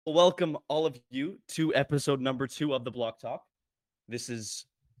Welcome all of you to episode number 2 of the Block Talk. This is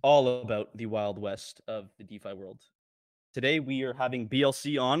all about the Wild West of the DeFi world. Today we are having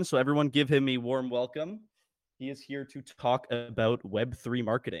BLC on, so everyone give him a warm welcome. He is here to talk about Web3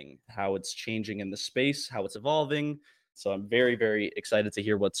 marketing, how it's changing in the space, how it's evolving. So I'm very, very excited to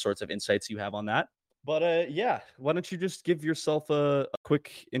hear what sorts of insights you have on that. But yeah, why don't you just give yourself a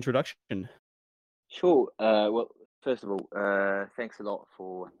quick introduction? Sure. Well, first of all, thanks a lot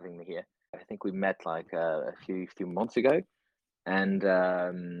for having me here. I think we met like a few months ago, and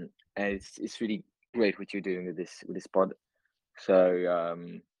it's really great what you're doing with this pod.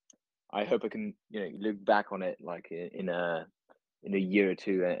 So I hope I can look back on it like in a year or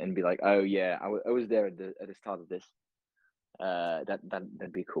two and be like, oh yeah, I was there at the start of this.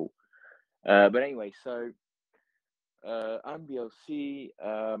 That'd be cool. But anyway, so I'm BLC.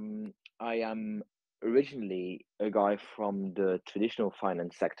 I am originally a guy from the traditional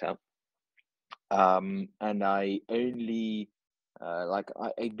finance sector, and I only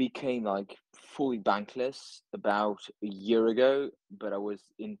I became like fully bankless about a year ago, but I was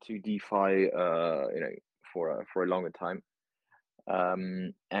into DeFi, for a longer time.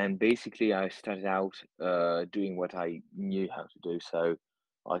 And basically, I started out doing what I knew how to do. So,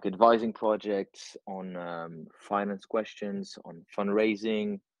 like advising projects on finance questions, on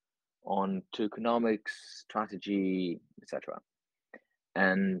fundraising, on tokenomics, strategy, etc.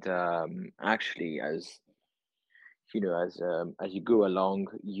 And actually, as you go along,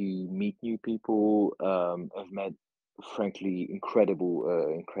 you meet new people. I've met, frankly,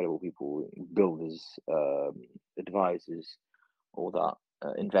 incredible people, builders, advisors, all that,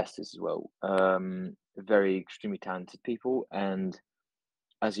 investors as well. Very extremely talented people, and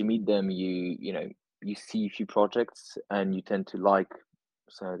as you meet them, you see a few projects, and you tend to like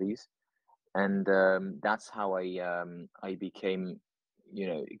some of these, and that's how I became,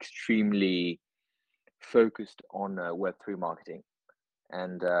 extremely focused on Web3 marketing,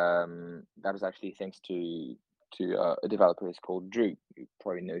 and that was actually thanks to a developer who's called Drew. You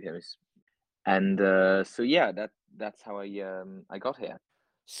probably know him, and so yeah, that's how I got here.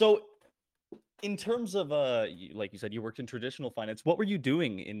 So in terms of like you said, you worked in traditional finance. What were you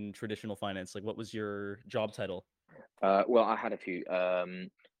doing in traditional finance? Like, what was your job title? Well, I had a few.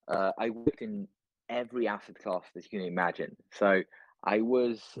 I worked in every asset class that you can imagine. So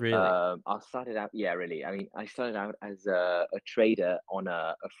Really? I started out, yeah, really. I mean, I started out as a trader on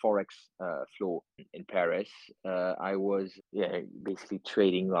a forex floor in Paris. I was, yeah, basically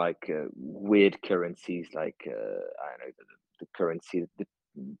trading like weird currencies, like I don't know the currency, the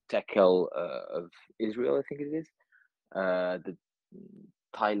tekel of Israel, I think it is, the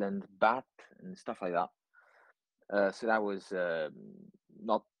Thailand baht and stuff like that. So that was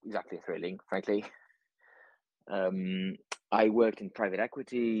not exactly thrilling, frankly. Um, I worked in private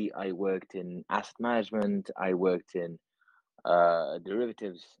equity. I worked in asset management. I worked in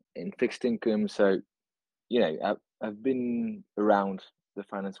derivatives, in fixed income. So I've been around the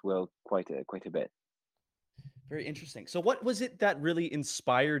finance world quite a bit. Very interesting. So what was it that really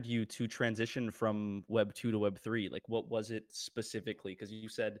inspired you to transition from Web 2 to Web 3? Like what was it specifically? Because you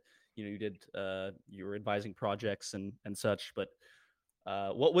said, you did you were advising projects and such, but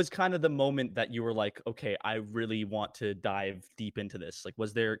what was kind of the moment that you were like, okay, I really want to dive deep into this? Like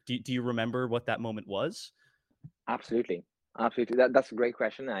was there do you remember what that moment was? Absolutely, absolutely. That's a great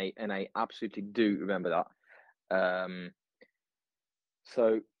question. I absolutely do remember that.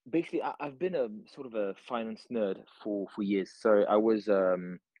 So basically, I've been a sort of a finance nerd for years. So I was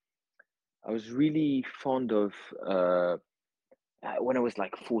really fond of when I was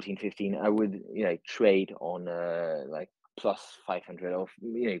like 14, 15. I would trade on like plus 500 of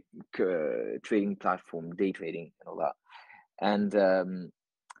trading platform, day trading and all that. And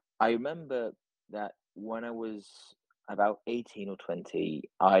I remember that when I was about 18 or 20,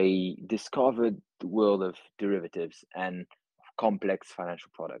 I discovered the world of derivatives and complex financial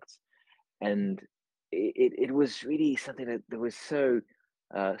products, and it was really something that was so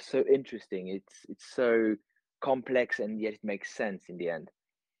interesting. It's so complex, and yet it makes sense in the end.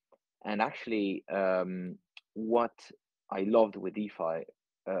 And actually, what I loved with DeFi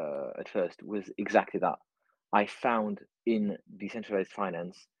at first was exactly that. I found in decentralized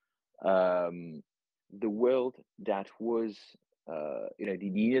finance um, the world that was the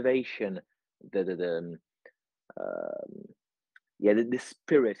innovation, the um, yeah, the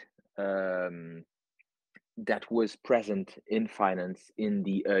spirit um, that was present in finance in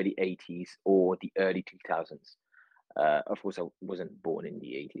the early 80s or the early 2000s. Of course, I wasn't born in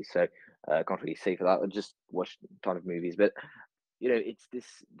the 80s, so I can't really say for that. I just watched a ton of movies, but it's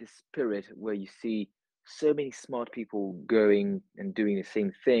this spirit where you see so many smart people going and doing the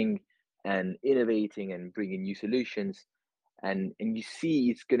same thing and innovating and bringing new solutions, and you see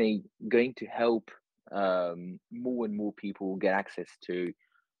it's going to help more and more people get access to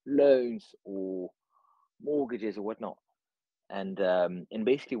loans or mortgages or whatnot. And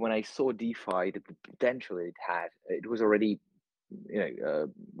basically, when I saw DeFi, the potential it had, it was already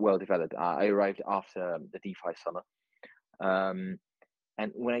well developed. I arrived after the DeFi summer, um,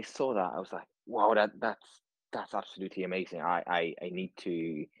 and when I saw that, I was like, wow, that's absolutely amazing. I need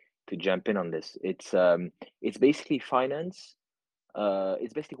to jump in on this. It's basically finance.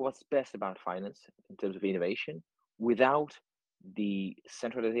 It's basically what's best about finance in terms of innovation without the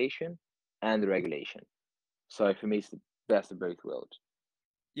centralization and the regulation. So for me, it's the best of both worlds.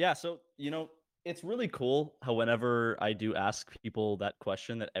 Yeah, so it's really cool how whenever I do ask people that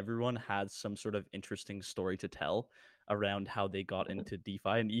question, that everyone has some sort of interesting story to tell around how they got Mhm. into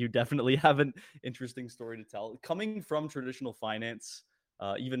DeFi, and you definitely have an interesting story to tell. Coming from traditional finance,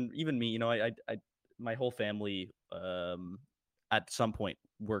 even me, I my whole family at some point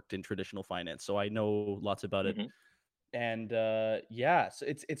worked in traditional finance, so I know lots about it. Mhm. And yeah, so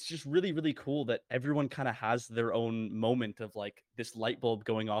it's just really really cool that everyone kind of has their own moment of like this light bulb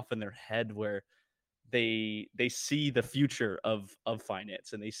going off in their head where they see the future of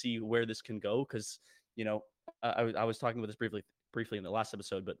finance and they see where this can go. Because I was talking about this briefly in the last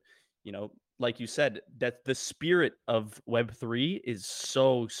episode, but like you said, that the spirit of Web3 is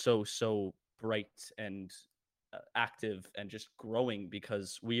so bright and active and just growing,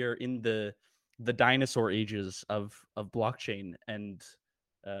 because we are in the dinosaur ages of blockchain and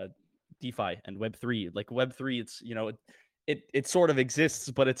uh, DeFi and Web3. Like Web3, it's it sort of exists,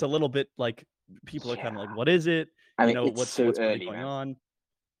 but it's a little bit like people are kind of like, Yeah, what is it? I mean, it's What's so really early, going man. on?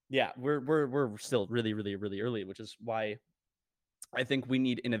 Yeah, we're still really really really early, which is why I think we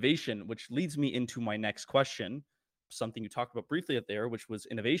need innovation, which leads me into my next question, something you talked about briefly up there, which was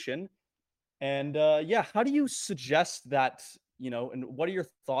innovation. And yeah, how do you suggest that, and what are your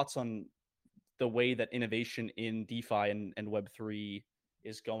thoughts on the way that innovation in DeFi and Web3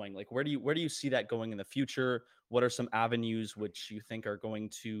 is going? Like, where do you see that going in the future? What are some avenues which you think are going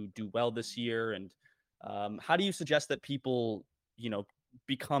to do well this year? And how do you suggest that people, you know,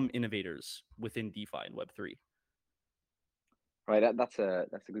 become innovators within DeFi and Web3? Right, that's a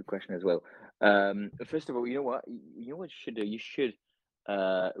good question as well. First of all, you know what? You know what you should do? You should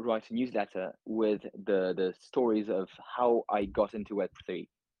write a newsletter with the stories of how I got into Web3,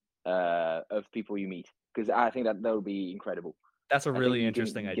 of people you meet, because I think that would be incredible. That's a I think really you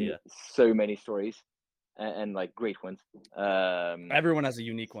interesting can get idea. so many stories, and like great ones. Um, Everyone has a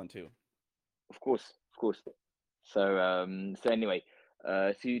unique one too. of course, of course. So anyway,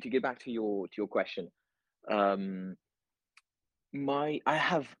 to get back to your question, um, I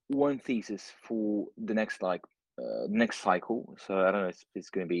have one thesis for the next next cycle. So I don't know if it's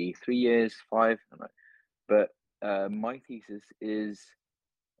going to be 3 years, five, I don't know. But my thesis is,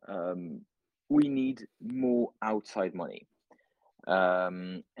 um, we need more outside money,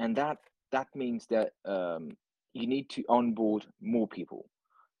 and that means that you need to onboard more people.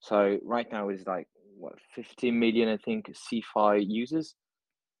 So right now it's like what 15 million, I think, CFI users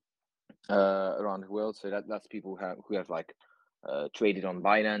around the world. So that's people who have like traded on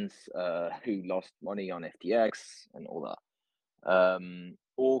Binance, who lost money on FTX and all that,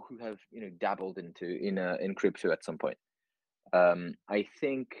 or who have dabbled in crypto at some point. I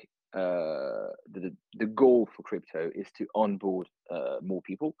think the goal for crypto is to onboard more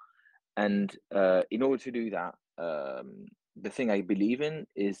people, and in order to do that, the thing I believe in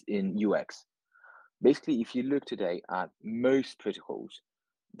is in UX. Basically, if you look today at most protocols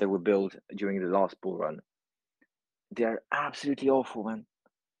that were built during the last bull run, they're absolutely awful, man.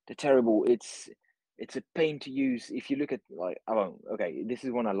 They're terrible. It's a pain to use. If you look at like, oh, okay, this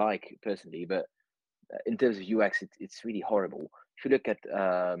is one I like personally, but in terms of UX, it's really horrible. If you look at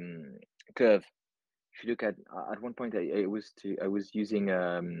Curve, if you look at one point, I was using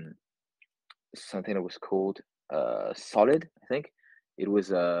something that was called Solid, I think. It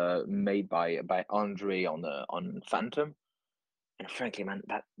was made by Andre on Phantom, and frankly, man,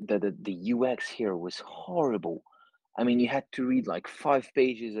 that the UX here was horrible. I mean, you had to read like 5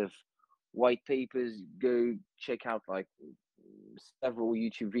 pages of white papers, go check out like several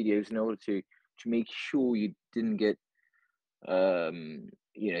YouTube videos in order to make sure you didn't get you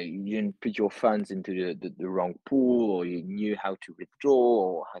didn't put your funds into the wrong pool, or you knew how to withdraw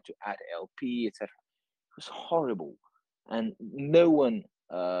or how to add LP, etc. It was horrible, and no one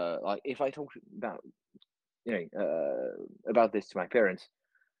like if I talk about this to my parents,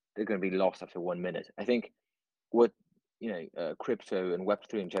 they're going to be lost after 1 minute. I think what crypto and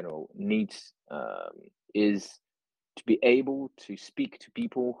Web3 in general needs is to be able to speak to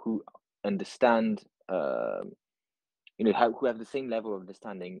people who understand, who have the same level of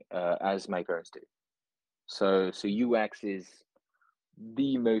understanding as my parents do. So UX is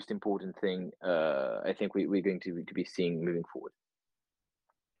the most important thing I think we're going to be seeing moving forward.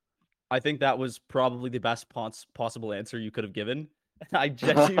 I think that was probably the best possible answer you could have given. I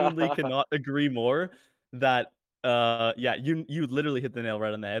genuinely cannot agree more that yeah, you literally hit the nail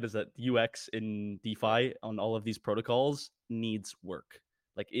right on the head, is that UX in DeFi on all of these protocols needs work.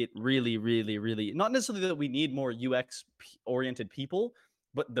 Like it really, really, really, not necessarily that we need more UX oriented people,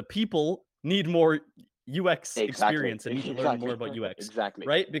 but the people need more UX experience and need to learn more about UX. Exactly.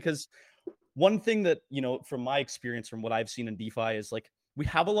 Right? Because one thing that, from my experience, from what I've seen in DeFi, is like we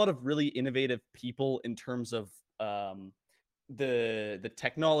have a lot of really innovative people in terms of the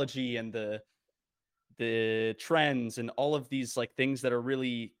technology and the trends and all of these like things that are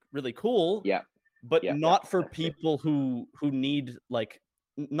really, really cool. Yeah. But not for people who need, like,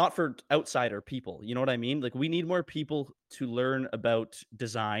 not for outsider people. You know what I mean? Like we need more people to learn about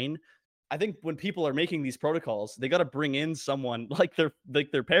design. I think when people are making these protocols, they got to bring in someone like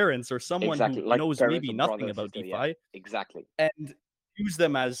their parents or someone who like knows maybe nothing about DeFi. Yeah, exactly. And use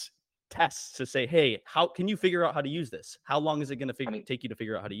them as tests to say, hey, how can you figure out how to use this? How long is it going to take you to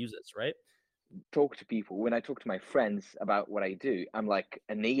figure out how to use this, right? Talk to people. When I talk to my friends about what I do, I'm like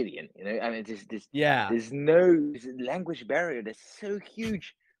an alien, I mean, there's no language barrier that's so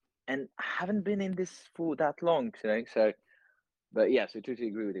huge, and I haven't been in this for that long, so but yeah, so totally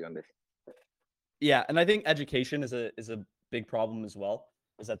agree with you on this. Yeah, and I think education is a big problem as well,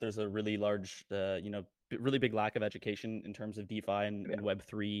 is that there's a really large really big lack of education in terms of DeFi and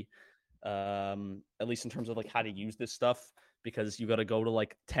Web3, at least in terms of like how to use this stuff, because you got to go to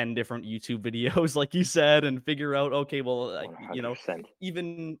like 10 different YouTube videos like you said and figure out, okay, well, like, 100%.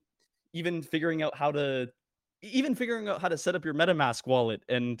 even figuring out how to set up your MetaMask wallet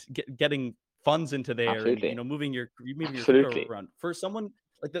and getting funds into there. Absolutely. And moving your crypto around. For someone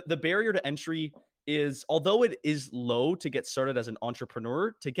like the barrier to entry is, although it is low to get started as an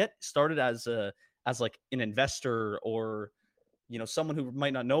entrepreneur, to get started as like an investor or someone who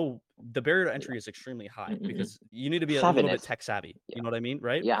might not know, the barrier to entry is extremely high, because you need to be a little bit tech savvy. Yeah. You know what I mean,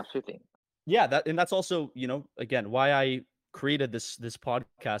 right? Yeah, absolutely. Yeah, that's also, again, why I created this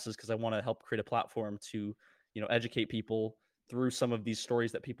podcast, is because I want to help create a platform to, educate people through some of these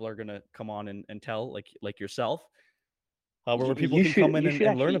stories that people are going to come on and tell, like yourself, where people can come in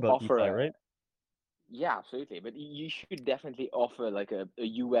and learn about DeFi, right? Yeah, absolutely. But you should definitely offer like a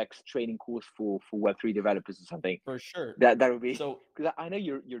UX training course for Web3 developers or something. For sure. That would be, so, because I know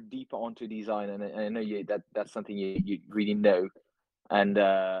you're deep onto design, and I know that's something you really know. And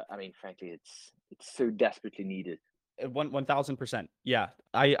I mean, frankly, it's so desperately needed. 1000%. Yeah,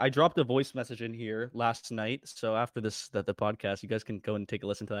 I dropped a voice message in here last night, so after the podcast, you guys can go and take a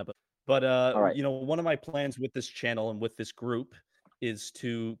listen to that. But right. One of my plans with this channel and with this group is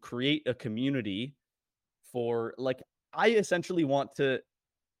to create a community for, like, I essentially want to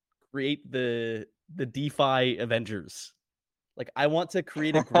create the DeFi Avengers. Like, I want to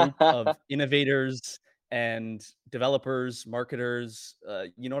create a group of innovators and developers, marketers,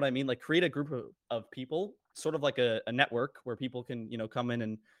 you know what I mean? Like, create a group of people, sort of like a network where people can, come in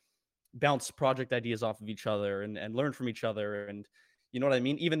and bounce project ideas off of each other and learn from each other. And you know what I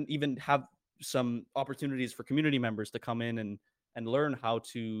mean? Even have some opportunities for community members to come in and learn how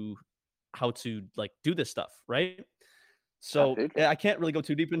to like do this stuff, right? So Absolutely. I can't really go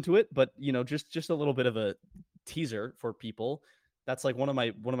too deep into it, but just a little bit of a teaser for people. That's like one of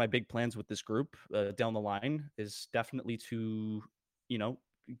my big plans with this group down the line, is definitely to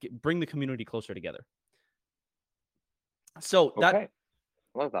bring the community closer together. So okay.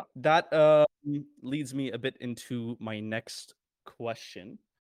 Love that. That leads me a bit into my next question.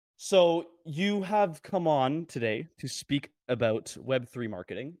 So you have come on today to speak about Web3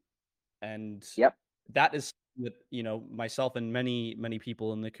 marketing, and Yep. that is what myself and many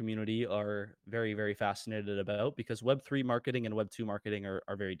people in the community are very, very fascinated about, because Web3 marketing and Web2 marketing are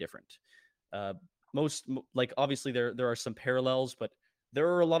very different. Like, obviously there are some parallels, but there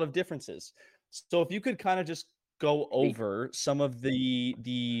are a lot of differences. So if you could kind of just go over some of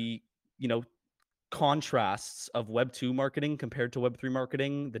the contrasts of Web2 marketing compared to Web3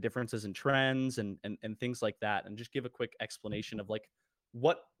 marketing, the differences in trends and things like that, and just give a quick explanation of like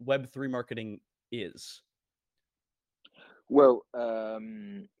what Web3 marketing is. Well,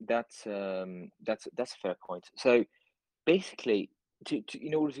 that's a fair point. So basically, to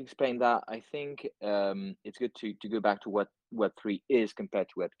in order to explain that, I think it's good to go back to what Web3 is compared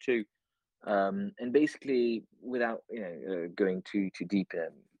to Web2. And basically, without going too deep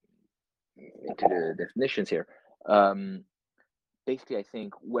into the definitions here, um, basically, I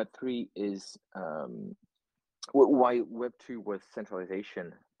think Web3 is why Web2 was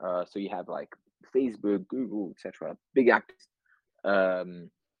centralization. So you have like Facebook, Google, etc., big actors, um,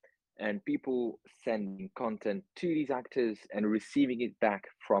 and people sending content to these actors and receiving it back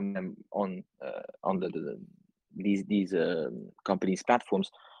from them on these companies' platforms.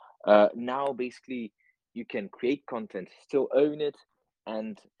 Now, basically, you can create content, still own it,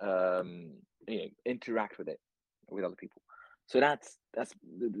 and interact with it with other people. So that's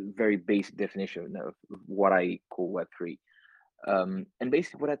the very basic definition of what I call Web3. And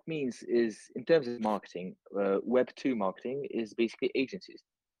basically, what that means is, in terms of marketing, Web2 marketing is basically agencies,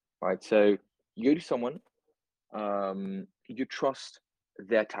 right? So you go to someone, you trust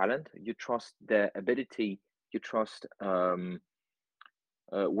their talent, you trust their ability, you trust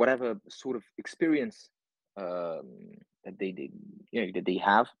whatever sort of experience that that they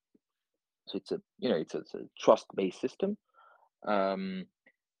have. So it's a trust based system, um,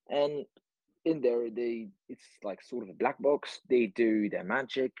 and in there it's like sort of a black box. They do their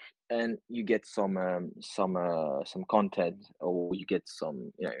magic, and you get some content, or you get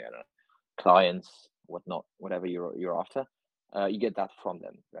some I don't know, clients, whatnot, whatever you're after. You get that from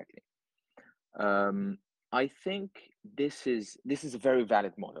them directly. Um, I think this is a very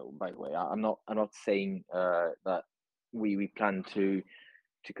valid model, by the way. I'm not saying that we plan to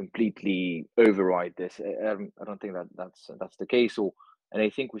completely override this. I don't think that that's the case. Or and I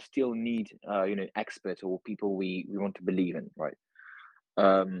think we still need experts or people we want to believe in, right?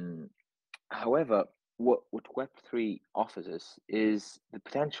 Um, However, what Web3 offers us is the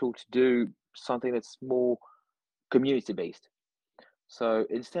potential to do something that's more community based. So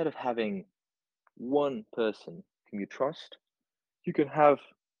instead of having one person whom you trust, you can have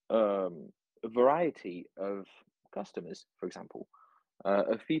a variety of customers, for example,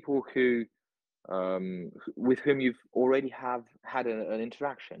 of people with whom you've already have had an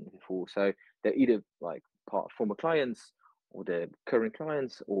interaction before. So they're either like former clients or they're current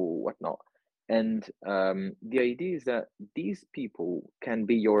clients or whatnot. And the idea is that these people can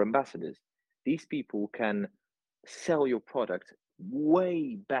be your ambassadors. These people can sell your product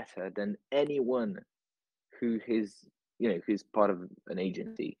way better than anyone who's part of an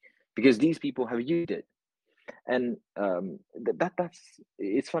agency, because these people have used it. And that's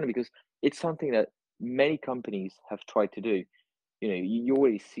it's funny because it's something that many companies have tried to do. You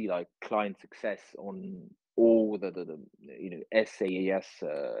always see like client success on all the SaaS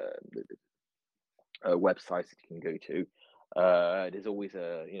websites that you can go to. There's always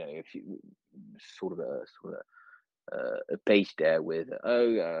a few a page there with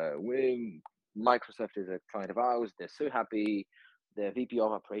Microsoft is a client of ours. They're so happy. The VP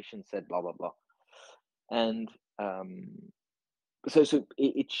of operations said blah blah blah. And um, so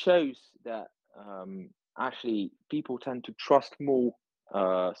it shows that actually people tend to trust more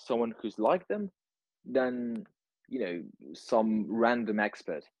someone who's like them than some random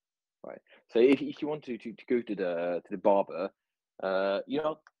expert, right? So if you want to go to the barber, I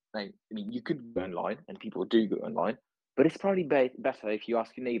mean, you could go online, and people do go online, but it's probably better if you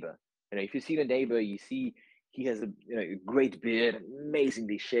ask your neighbor. If you see the neighbor, you see he has a great beard,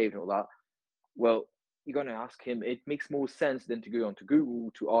 amazingly shaved, and all that. Well, you're going to ask him. It makes more sense than to go onto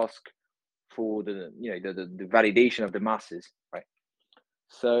Google to ask for the validation of the masses, right?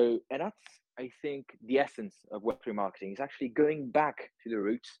 So, and that's, I think, the essence of Web3 marketing is actually going back to the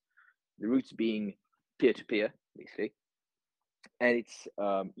roots being peer to peer, basically, and it's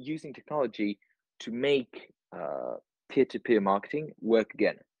using technology to make peer to peer marketing work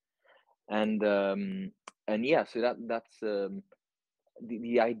again. And yeah, so that's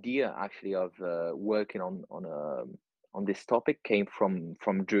the idea actually of working on this topic came from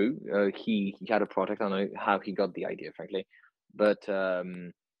Drew. He had a project. I don't know how he got the idea, frankly, but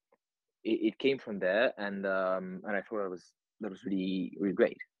it came from there, and I thought that was really really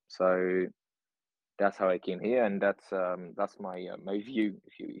great. So that's how I came here, and that's my view,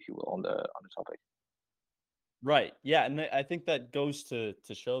 if you will, on the topic. Right. Yeah, and I think that goes to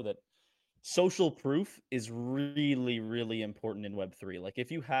show that social proof is really really important in Web3. Like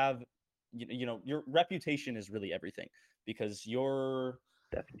if you have your reputation is really everything, because your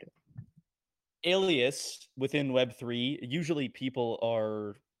Definitely. alias within Web3, usually people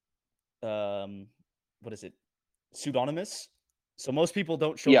are what is it? Pseudonymous. So most people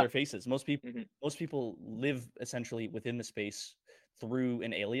don't show Yeah. their faces. Most people Hmm. most people live essentially within the space through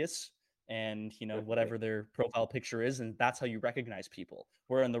an alias, and Definitely. whatever their profile picture is, and that's how you recognize people.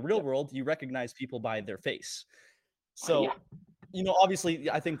 Where in the real Yeah. world, you recognize people by their face. Yeah. So Obviously,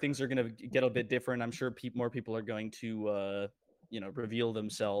 I think things are going to get a bit different. I'm sure more people are going to, reveal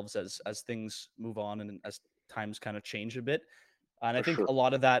themselves as things move on and as times kind of change a bit. And I For think sure. a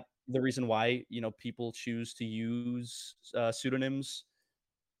lot of that, the reason why, people choose to use pseudonyms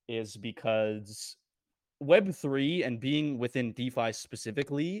is because Web3 and being within DeFi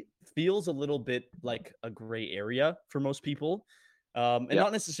specifically feels a little bit like a gray area for most people. And Yeah.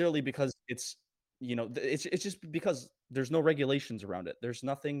 not necessarily because it's just because there's no regulations around it. There's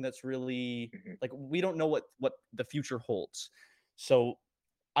nothing that's really Hmm. like we don't know what the future holds. So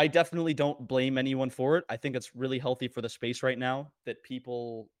I definitely don't blame anyone for it. I think it's really healthy for the space right now that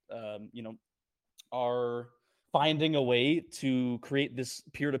people, are finding a way to create this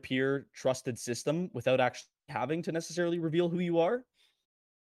peer-to-peer trusted system without actually having to necessarily reveal who you are.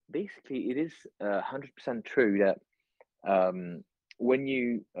 Basically, it is 100% true that when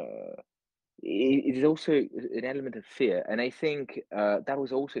you it is also an element of fear, and I think that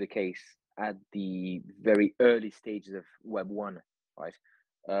was also the case at the very early stages of Web 1, right?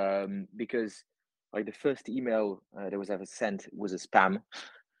 Because like the first email that was ever sent was a spam,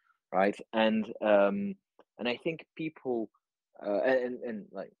 right? And I think people and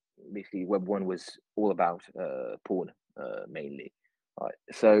like basically Web 1 was all about porn mainly, right?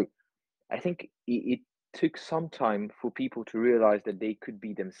 So I think it took some time for people to realize that they could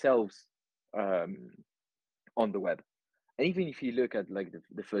be themselves um, on the web. And even if you look at like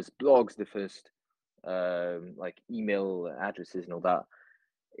the first blogs, the first like email addresses and all that,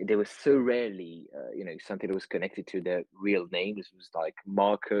 they were so rarely, something that was connected to their real name. This was like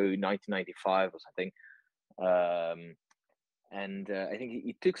Marco 1995 or something. Um, and I think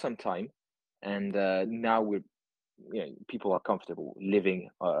it took some time, and now people are comfortable living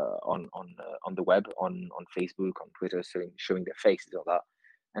on the web, on Facebook, on Twitter, showing their faces, all that.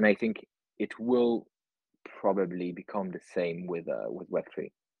 And I think it will probably become the same with Web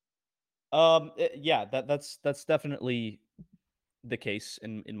 3. Yeah, that's definitely the case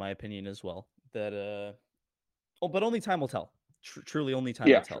in my opinion as well. That oh, but only time will tell. Truly, only time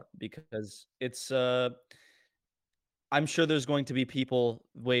will Yeah, sure. tell because it's I'm sure there's going to be people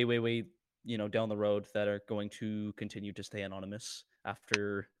way, way, way, down the road that are going to continue to stay anonymous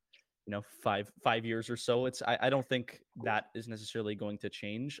after, 5 years or so. I don't think that is necessarily going to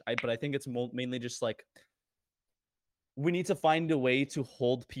change. But I think it's mainly just like we need to find a way to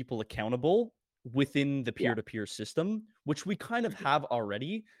hold people accountable within the Yeah. peer-to-peer system, which we kind of Hmm. have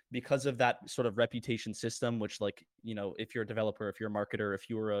already because of that sort of reputation system, which like, if you're a developer, if you're a marketer, if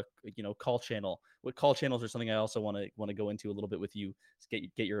you're a, call channel, what call channels are something I also want to go into a little bit with you,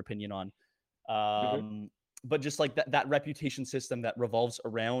 get your opinion on. Hmm. But just like that reputation system that revolves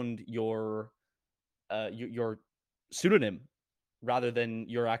around your pseudonym rather than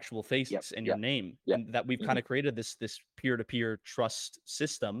your actual face Yep. and your Yeah. name, Yeah. and that we've Hmm. kind of created this peer-to-peer trust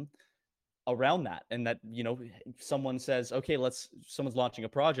system around that. And that, if someone says, okay, someone's launching a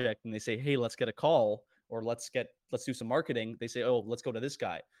project and they say, hey, let's get a call, or let's do some marketing, they say, oh, let's go to this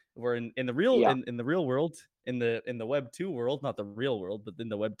guy. Where in the real Yeah. in the real world, in the Web 2 world, not the real world, but in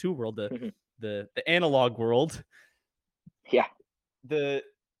the Web 2 world, the analog world, Yeah. the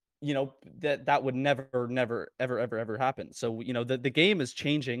that would never ever happen. So the game is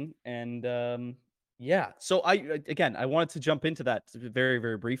changing. And yeah, so I wanted to jump into that very,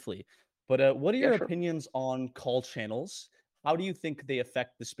 very briefly, but what are Yeah. your Sure. opinions on call channels? How do you think they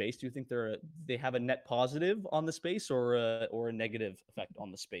affect the space? Do you think they have a net positive on the space, or a negative effect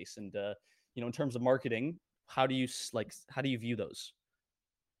on the space? And in terms of marketing, how do you view those?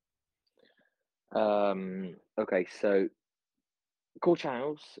 Okay. So core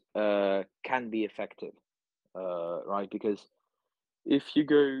channels can be effective, right? Because if you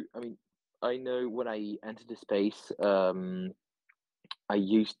go, I mean, I know when I entered the space, I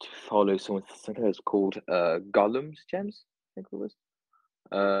used to follow something that's called Gollum's Gems, I think it was,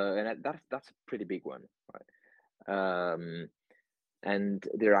 and that's a pretty big one, right? And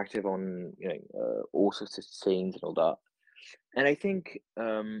they're active on all sorts of scenes and all that. And I think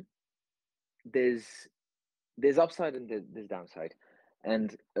there's there's upside and there's downside.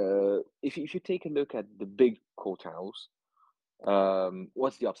 And if you take a look at the big core channels,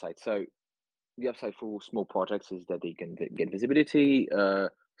 what's the upside? So the upside for small projects is that they can get visibility.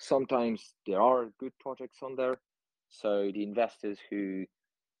 Sometimes there are good projects on there, so the investors who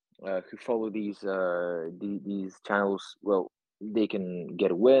follow these channels, well, they can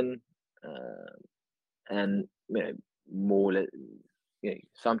get a win, and more.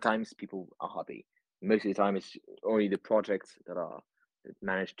 Sometimes people are happy. Most of the time, it's only the projects that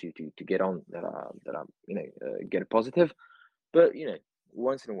manage to get on that are get a positive. But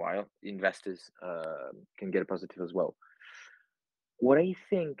once in a while, investors can get a positive as well. What I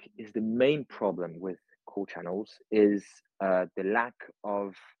think is the main problem with core channels is the lack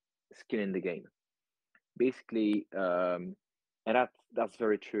of skin in the game. Basically, and that's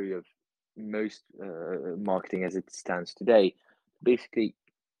very true of most marketing as it stands today. Basically,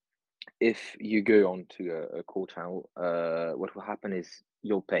 if you go onto a core channel, what will happen is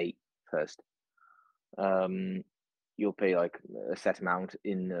you'll pay first. Um, you'll pay like a set amount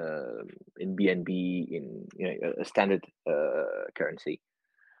in BNB, in a standard currency,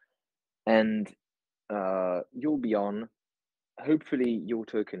 and you'll be on. Hopefully, your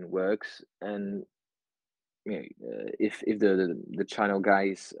token works, and if the channel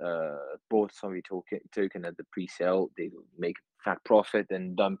guys bought some of your token at the pre-sale, they will make fat profit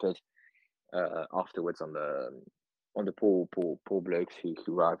and dump it afterwards on the poor blokes who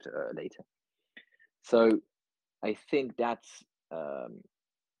arrived later. So I think um,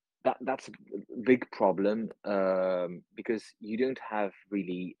 that's a big problem, because you don't have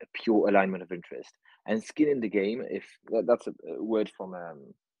really a pure alignment of interest and skin in the game. If that's a word from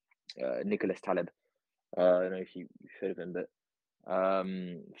Nicholas Taleb. I don't know if you've heard of him, but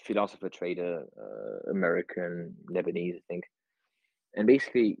philosopher, trader, American, Lebanese, I think. And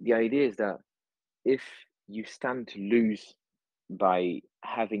basically, the idea is that if you stand to lose by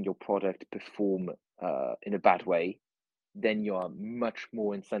having your product perform in a bad way, then you are much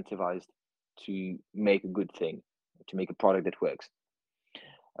more incentivized to make a good thing, to make a product that works.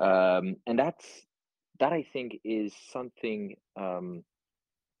 And that I think is something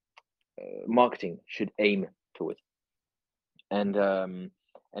marketing should aim towards. And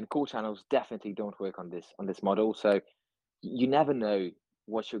core channels definitely don't work on this model. So you never know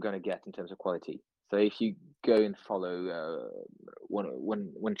what you're going to get in terms of quality. So if you go and follow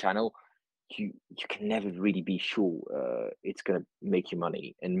one channel, you can never really be sure it's going to make you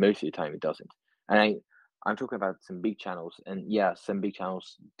money, and most of the time it doesn't. And I'm talking about some big channels, and yeah, some big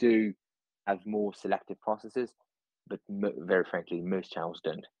channels do have more selective processes, but very frankly, most channels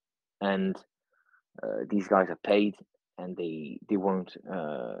don't. And these guys are paid, and they won't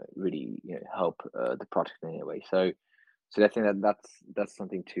really help the project in any way. So I think that's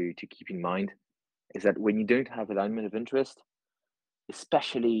something to keep in mind, is that when you don't have alignment of interest,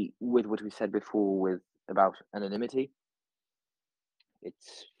 especially with what we said before with about anonymity,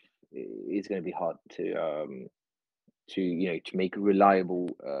 it's going to be hard to make reliable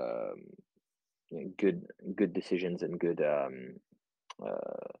good decisions and uh,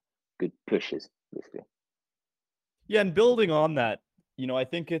 good pushes, basically. Yeah, and building on that, I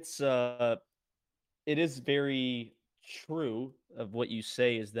think it is very true of what you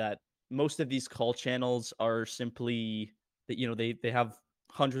say, is that most of these call channels are simply that they have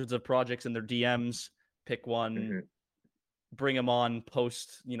hundreds of projects in their DMs, pick one, Hmm. bring them on,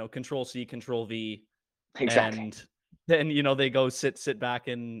 post, control C, control V, Exactly. and then they go sit back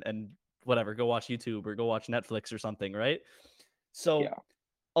and whatever, go watch YouTube or go watch Netflix or something, right? So Yeah.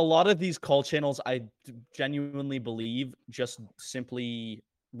 a lot of these call channels, I genuinely believe, just simply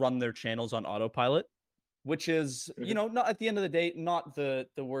run their channels on autopilot, which is, Hmm. not at the end of the day, not the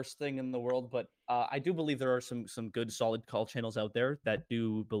worst thing in the world. But I do believe there are some good solid call channels out there that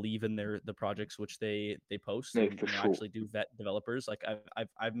do believe in the projects which they post, No, and for sure. actually do vet developers. Like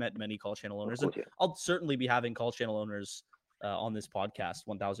I've met many call channel Of owners, and course, yeah. I'll certainly be having call channel owners on this podcast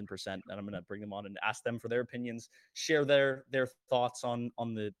 1000%, and I'm going to bring them on and ask them for their opinions, share their thoughts on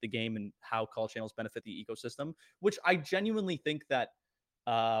the game and how call channels benefit the ecosystem, which I genuinely think that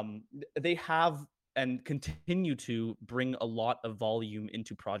they have and continue to bring a lot of volume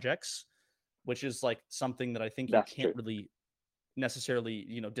into projects, which is like something that I think you That's can't true. really necessarily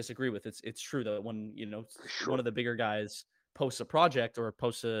disagree with. It's true that when For one sure. of the bigger guys posts a project or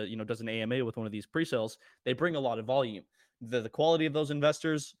posts a does an AMA with one of these pre-sales, they bring a lot of volume. The quality of those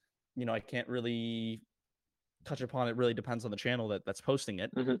investors, I can't really touch upon. It really depends on the channel that's posting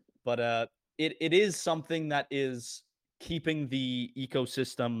it, Hmm. but it is something that is keeping the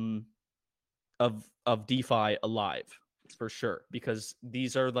ecosystem of DeFi alive for sure, because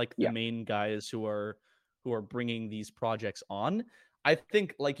these are like the Yeah. main guys who are bringing these projects on. I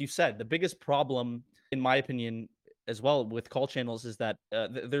think, like you said, the biggest problem, in my opinion, as well with call channels is that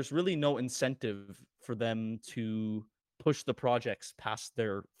there's really no incentive for them to push the projects past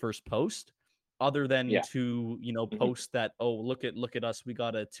their first post, other than Yeah. to Hmm. post that, oh, look at us, we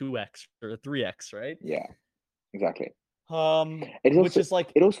got a 2x or a 3x, right? Yeah. Exactly. It is Which also is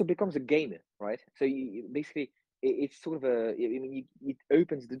like, it also becomes a game, right? So basically it's sort of I mean, it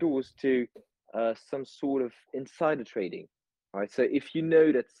opens the doors to some sort of insider trading, right? So if you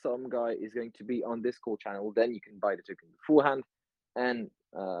know that some guy is going to be on this core channel, then you can buy the token beforehand, and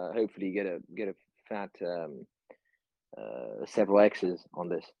hopefully get a fat several X's on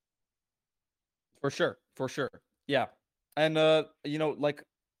this. For sure, for sure. Yeah. And like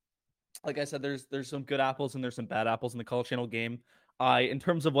I said, there's some good apples and there's some bad apples in the call channel game. In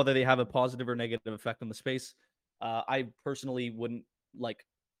terms of whether they have a positive or negative effect on the space, I personally wouldn't like.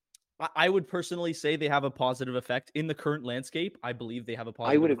 I would personally say they have a positive effect in the current landscape. I believe they have a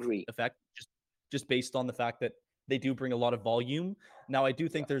I would positive agree. effect just based on the fact that they do bring a lot of volume. Now, I do Yeah.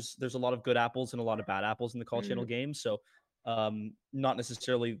 think there's a lot of good apples and a lot of bad apples in the call channel game. So, not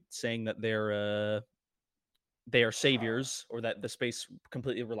necessarily saying that they are saviors or that the space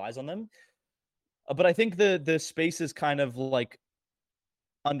completely relies on them. But I think the space is kind of like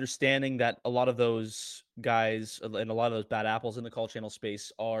understanding that a lot of those guys and a lot of those bad apples in the call channel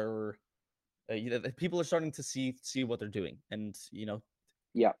space are people are starting to see what they're doing, and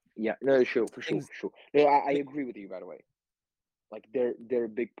Yeah, yeah. No, sure, for sure, things. for sure. No, I agree with you, by the way. Like they're a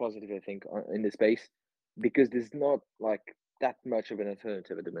big positive, I think, in the space because there's not like that much of an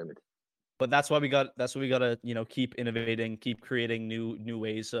alternative at the moment. But that's why we got to keep innovating, keep creating new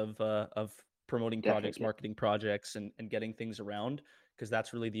ways of promoting projects, Definitely. marketing projects, and getting things around, because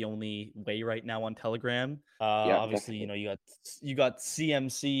that's really the only way right now on Telegram. Yeah, Obviously, definitely. you got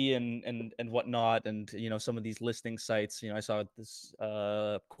CMC and whatnot, and some of these listing sites. I saw this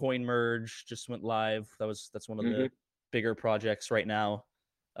Coin Merge just went live. That's one of Hmm. the bigger projects right now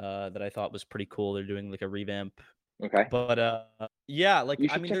that I thought was pretty cool. They're doing like a revamp, Okay. but yeah, like You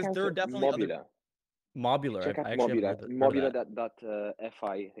I should mean, check out there are definitely other. Mobula. You should Mobular. check out I actually haven't Mobula. heard of Mobula that. that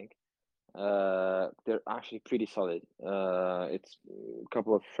FI, I think. They're actually pretty solid. It's a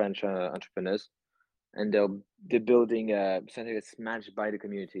couple of French entrepreneurs, and they're building something that's managed by the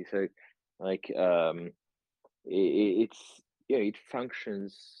community. So, like, it's it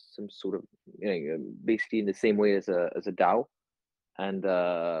functions some sort of basically in the same way as a DAO, and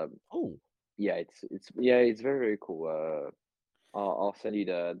Oh, it's very very cool. I'll send you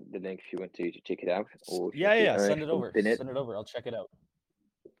the link if you want to check it out, or if you yeah, want yeah, to, I yeah. don't know if Send you it can over. pin it. Send it over. I'll check it out.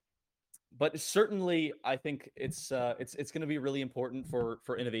 But certainly, I think it's going to be really important for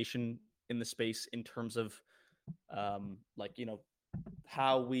innovation in the space in terms of like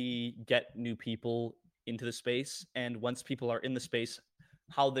how we get new people into the space, and once people are in the space,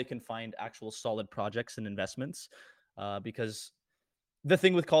 how they can find actual solid projects and investments. Because the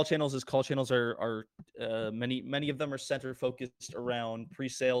thing with call channels is call channels are many of them are center focused around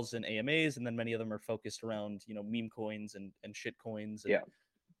pre-sales and AMAs, and then many of them are focused around meme coins and shit coins and Yeah,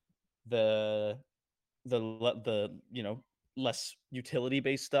 the less utility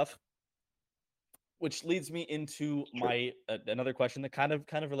based stuff. Which leads me into true. my another question that kind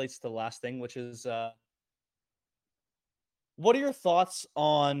of relates to the last thing, which is what are your thoughts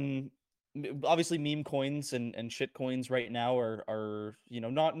on obviously meme coins and shit coins right now are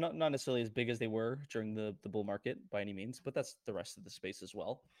not necessarily as big as they were during the bull market by any means, but that's the rest of the space as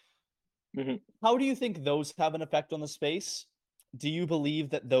well. Hmm. How do you think those have an effect on the space? Do you believe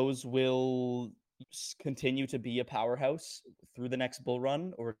that those will continue to be a powerhouse through the next bull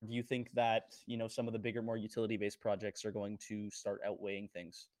run, or do you think that some of the bigger, more utility-based projects are going to start outweighing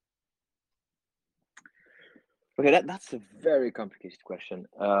things? Okay, that's a very complicated question.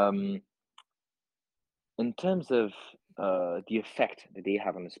 In terms of the effect that they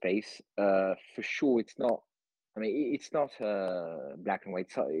have on the space, for sure, it's not. I mean, it's not black and white.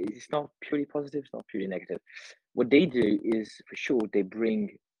 So it's not purely positive. It's not purely negative. What they do is, for sure, they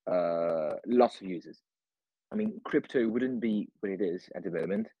bring lots of users. I mean, crypto wouldn't be what it is at the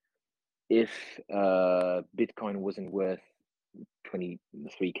moment if Bitcoin wasn't worth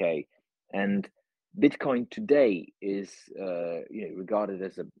 23K, and Bitcoin today is regarded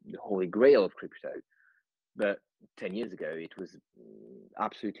as the holy grail of crypto. But 10 years ago, it was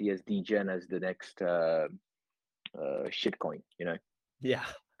absolutely as degen as the next shitcoin, you know? Yeah,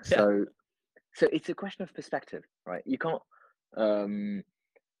 yeah. So, so it's a question of perspective, right? You can't,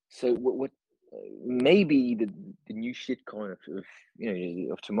 so what maybe the new shitcoin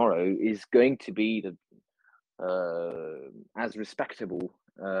of tomorrow is going to be the as respectable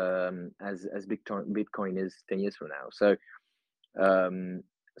as Bitcoin is 10 years from now. So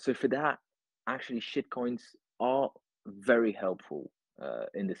so for that, actually, shitcoins are very helpful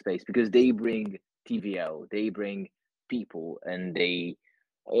in the space because they bring TVL, they bring people, and they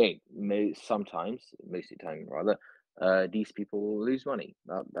sometimes, most of the time rather, these people lose money.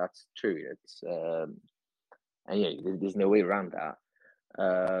 That's true. It's and there's no way around that.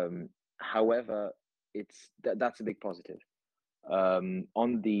 However, that's a big positive.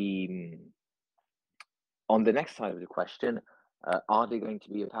 On the next side of the question, are they going to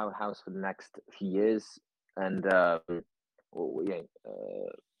be a powerhouse for the next few years? And well, yeah,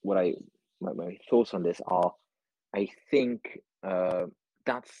 what my thoughts on this are I think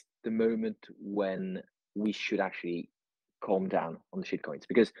that's the moment when we should actually calm down on the shitcoins,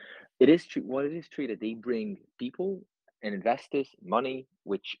 because it is true. What it is true that they bring people and investors money,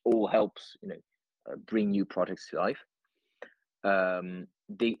 which all helps bring new projects to life.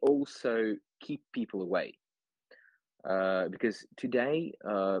 They also keep people away, because today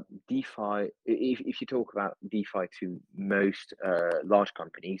DeFi. If you talk about DeFi to most large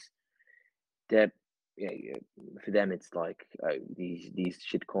companies, they're yeah, for them it's like these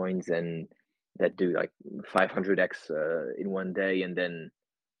shit coins and that do like 500x in one day and then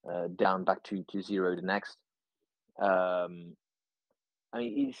down back to zero the next. um I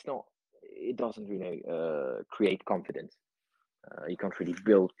mean, it doesn't really create confidence. You can't really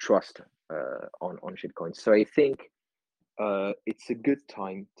build trust on shit coins. So I think it's a good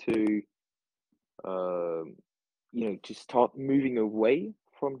time to um, to start moving away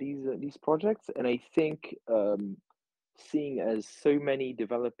from these projects. And I think seeing as so many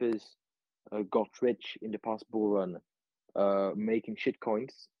developers got rich in the past bull run making shit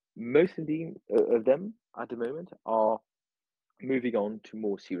coins, most of them at the moment are moving on to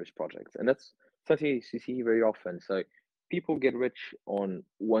more serious projects, and that's something you see very often. So people get rich on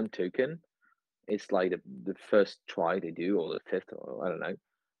one token. It's like the first try they do, or the fifth, or I don't know,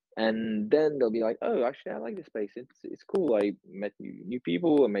 and then they'll be like, "Oh, actually, I like this space. It's cool. I met new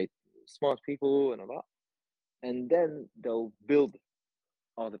people. I met smart people, and all that." And then they'll build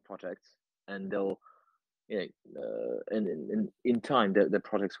other projects, and they'll and in time the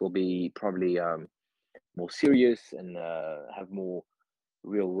projects will be probably more serious and have more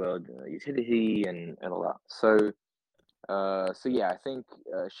real world utility and all that. So yeah, I think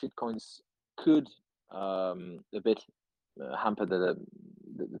shitcoins could a bit hamper the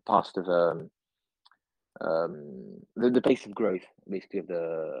past of the pace of growth, basically,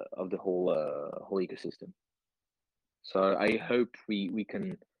 of the whole ecosystem. So I hope we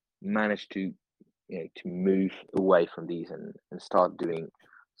can manage to to move away from these and start doing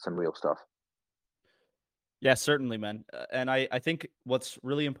some real stuff. Yeah, certainly, man. And I think what's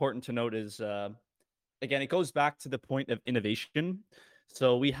really important to note is, again, it goes back to the point of innovation.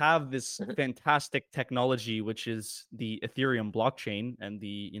 So we have this Mhm. fantastic technology, which is the Ethereum blockchain and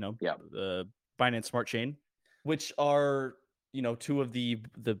Yeah, the Binance Smart Chain, which are two of the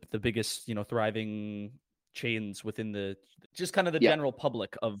biggest thriving chains within the just kind of the yeah, general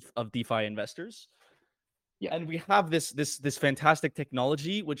public of DeFi investors. yeah, And we have this fantastic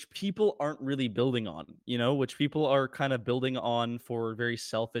technology which people aren't really building on, which people are kind of building on for very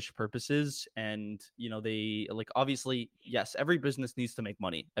selfish purposes. And they, like, obviously, yes, every business needs to make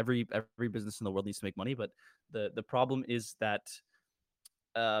money, every business in the world needs to make money, but the problem is that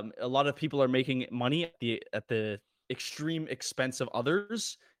a lot of people are making money at the extreme expense of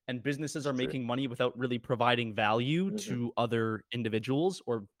others, and businesses it's are true. making money without really providing value Hmm. to other individuals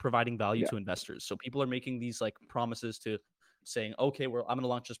or providing value Yeah, to investors. So people are making these like promises to saying, okay, well, I'm going to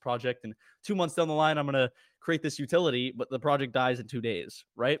launch this project, and 2 months down the line, I'm going to create this utility, but the project dies in 2 days,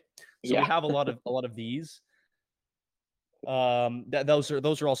 right? So we yeah, have a lot of these.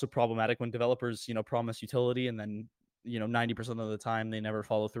 Those are also problematic when developers promise utility and then 90% of the time they never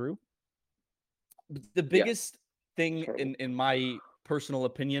follow through. The yeah, biggest thing terrible. in my personal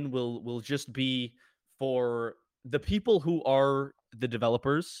opinion will just be for the people who are the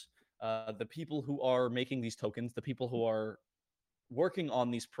developers, the people who are making these tokens, the people who are working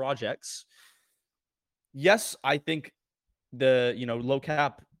on these projects. Yes, I think the low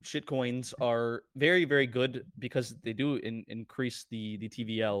cap shitcoins are very, very good because they do increase the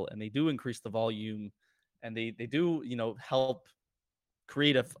TVL, and they do increase the volume, and they do help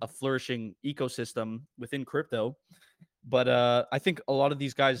create a flourishing ecosystem within crypto. But I think a lot of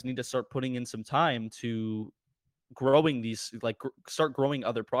these guys need to start putting in some time to growing these, like start growing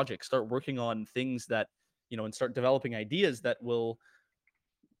other projects, start working on things that and start developing ideas that will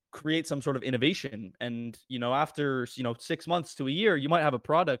create some sort of innovation. And after 6 months to a year, you might have a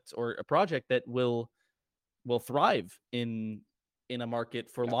product or a project that will thrive in a market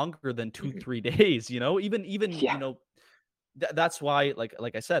for Yeah, longer than two hmm, three days. Even yeah, that's why,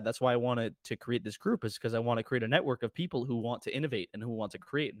 like I said, that's why I wanted to create this group, is because I want to create a network of people who want to innovate and who want to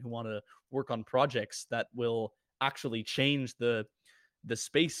create and who want to work on projects that will actually change the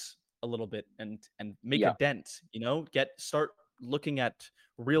space a little bit and make a yeah, dent. Start looking at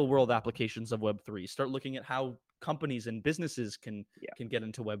real world applications of Web3. Start looking at how companies and businesses yeah. can get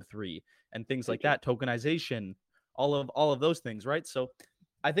into Web3 and things like Totally. that, tokenization, all of those things, right? So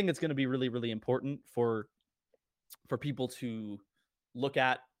I think it's going to be really, really important for people to look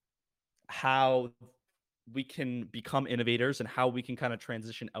at how we can become innovators and how we can kind of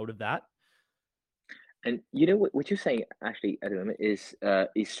transition out of that. And you know what you're saying actually at the moment is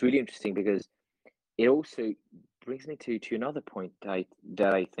really interesting because it also brings me to another point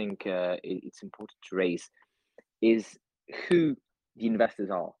that I think it's important to raise is who the investors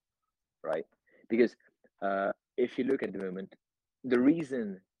are, right? Because if you look at the moment, the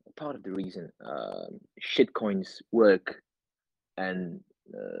reason, part of the reason shitcoins work and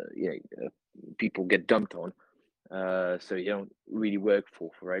people get dumped on, so you don't really work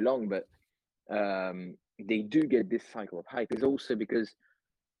for very long, but they do get this cycle of hype is also because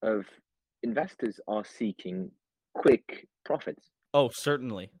of investors are seeking quick profits. Oh,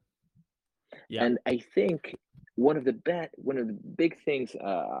 certainly. Yeah. And I think one of the big things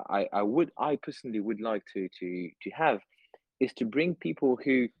I personally would like to have is to bring people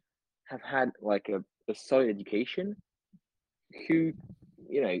who have had like a solid education, who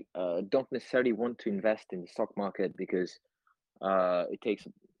don't necessarily want to invest in the stock market because it takes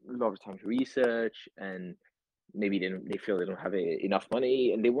a lot of time to research, and maybe they feel they don't have enough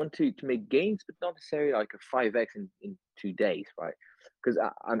money and they want to make gains, but not necessarily like a 5x in 2 days, right? Because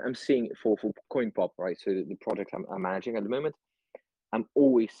I'm seeing it for CoinPop, right? So the project I'm managing at the moment, I'm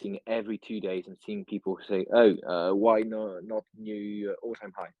always seeing every 2 days. I'm seeing people say, "Oh, why not new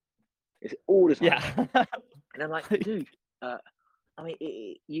all-time high?" It's all the time, Yeah. and I'm like, dude, uh, I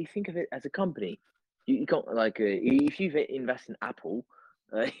mean, you think of it as a company. You can't like if you invest in Apple,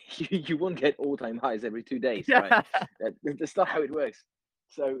 you won't get all-time highs every 2 days, right? Yeah. That's not how it works.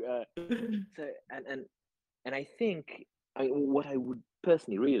 So, so and I think what I would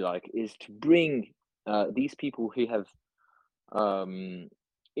personally really like is to bring these people who have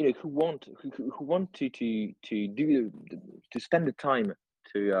who want to do to spend the time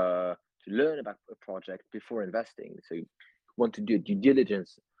to learn about a project before investing. So want to do due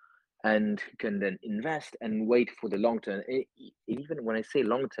diligence and who can then invest and wait for the long term. Even when I say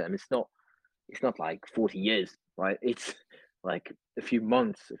long term, it's not like 40 years, right? It's like a few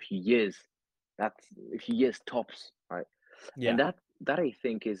months, a few years. That's a few years tops, right? And Yeah. that I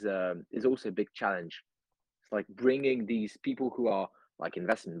think is also a big challenge. It's like bringing these people who are like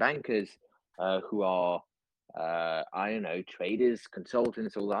investment bankers, who are I don't know, traders,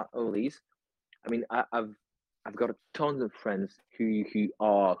 consultants, all these. I mean, I've got a ton of friends who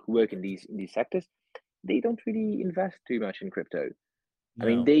work in these sectors. They don't really invest too much in crypto. I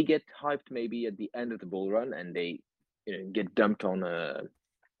mean, No. they get hyped maybe at the end of the bull run, and they get dumped on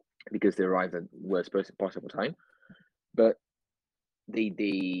because they arrived at worst possible time. But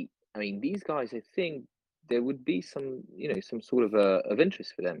they I mean, these guys, I think there would be some some sort of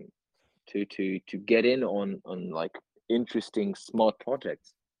interest for them to get in on like interesting smart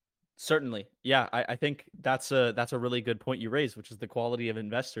projects. Certainly. Yeah, I think that's a really good point you raised, which is the quality of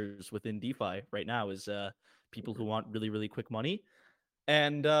investors within DeFi right now is people who Mhm. want really, really quick money.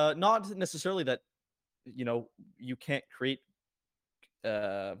 And not necessarily that, you know, you can't create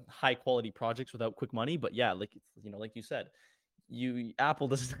high quality projects without quick money, but yeah, like like you said, you Apple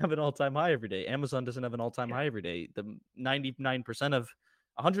doesn't have an all-time high every day. Amazon doesn't have an all-time Yeah, high every day. The 99% of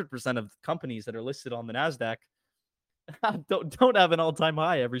 100% of companies that are listed on the Nasdaq don't have an all-time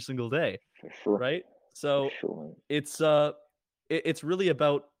high every single day, for sure, right? for So sure. it's it's really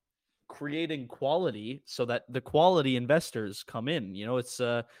about creating quality so that the quality investors come in. It's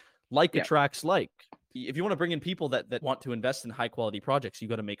like Yeah. attracts like. If you want to bring in people that want to invest in high quality projects, you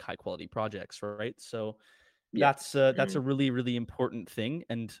got to make high quality projects, right? So Yeah. that's a really, really important thing.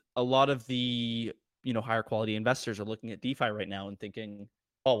 And a lot of the higher quality investors are looking at DeFi right now and thinking,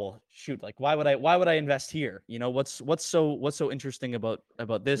 oh well, shoot, like why would I invest here? What's so interesting about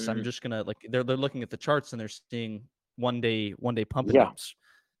this? I'm Mm, just gonna like they're looking at the charts and they're seeing one day pump and yeah, dumps.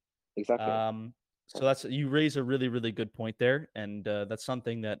 exactly. So that's you raise a really, really good point there, and that's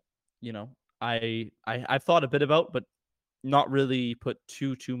something that you know I've thought a bit about, but not really put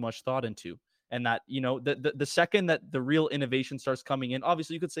too much thought into. And that the second that the real innovation starts coming in,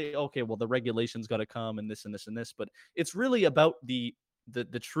 obviously you could say, okay, well the regulations got to come and this and this and this, but it's really about the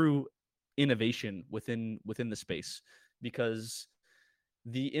true innovation within the space, because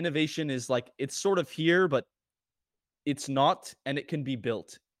the innovation is like it's sort of here, but it's not, and it can be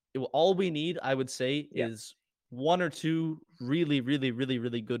built. All we need, I would say, Yeah, is one or two really, really, really,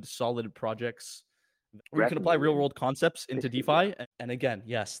 really good, solid projects where you can apply revenue real and world concepts into basically, yeah. DeFi. And again,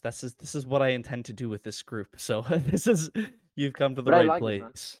 yes, this is what I intend to do with this group. So this is you've come to the But I right like this, man.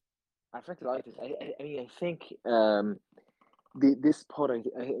 place. I frankly like this. I mean, I think this pod. I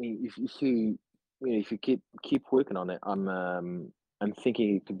mean, if if you keep working on it, I'm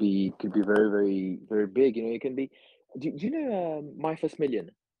thinking it could be very very big. You know, it can be. Do you know My First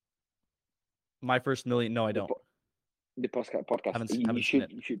Million? My first million. No, I The don't. The podcast. Haven't seen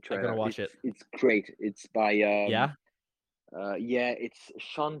it. You should I try it gotta out. watch it. It's great. It's by Yeah. yeah, it's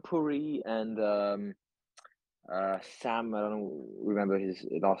Sean Puri and Sam. I don't remember his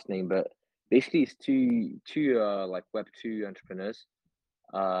last name, but basically it's two like Web2 entrepreneurs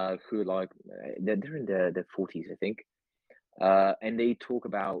who like they're in their 40s, I think. And they talk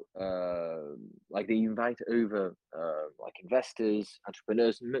about like they invite over like investors,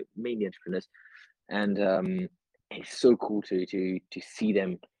 entrepreneurs, mainly entrepreneurs, and it's so cool to see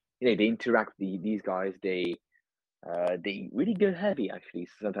them. You know, they interact with these guys. They really go heavy actually.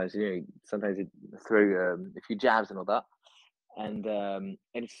 Sometimes sometimes they throw a few jabs and all that, and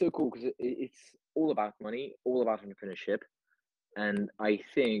it's so cool because it's all about money, all about entrepreneurship, and I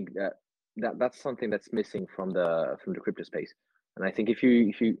think that's something that's missing from the crypto space. And I think if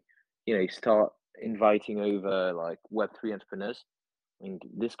you start inviting over like Web3 entrepreneurs, I mean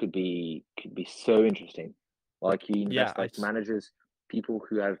this could be so interesting. Like you Yeah. invest like managers, people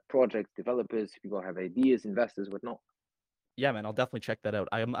who have projects, developers, people who have ideas, investors, whatnot. Yeah, man, I'll definitely check that out.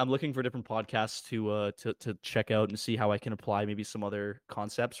 I'm looking for different podcasts to check out and see how I can apply maybe some other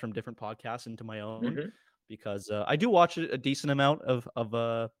concepts from different podcasts into my own, Hmm. because I do watch a decent amount of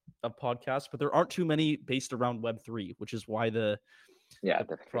podcasts, but there aren't too many based around Web3, which is why Yeah, the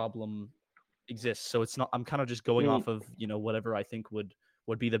definitely. problem exists. So it's not. I'm kind of just I going mean, off of whatever I think would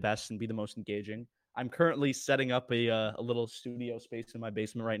be the best and be the most engaging. I'm currently setting up a little studio space in my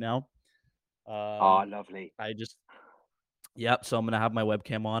basement right now. Um, lovely. I just Yep. So I'm gonna have my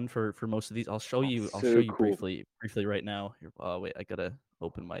webcam on for most of these. That's I'll show so you cool. briefly right now. Here, wait, I gotta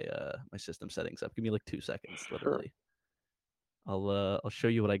open my system settings up. Give me like 2 seconds, Sure. literally. I'll show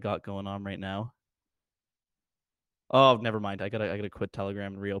you what I got going on right now. Oh, never mind. I gotta quit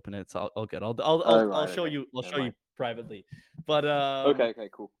Telegram and reopen it. It's all good. Oh I'll right, show okay. you. I'll Never show you mind. privately. But Okay, okay,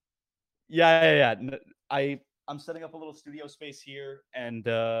 cool. yeah. I'm setting up a little studio space here, and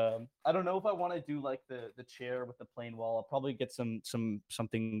I don't know if I want to do like the chair with the plain wall. I'll probably get some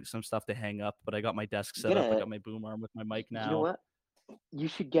stuff to hang up. But I got my desk set Get up. I a got my boom arm with my mic You know now. what? You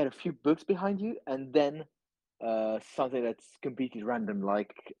should get a few books behind you, and then something that's completely random,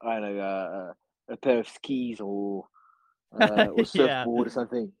 like I don't know, a pair of skis or Yeah, surfboard or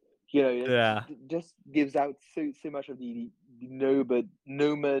something. You know, yeah, just gives out so much of the nomad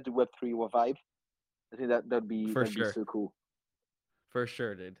Web3 vibe. I think for that'd be sure, so cool.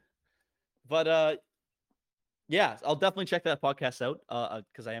 dude. But yeah, I'll definitely check that podcast out.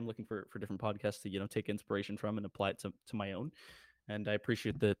 Because I am looking for different podcasts to take inspiration from and apply it to my own. And I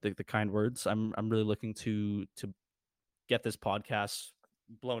appreciate the kind words. I'm really looking to get this podcast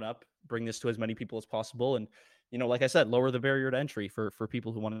blown up, bring this to as many people as possible, and like I said, lower the barrier to entry for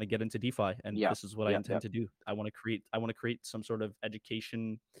people who want to get into DeFi. And Yeah, this is what I yeah, yeah. intend to do. I want to create some sort of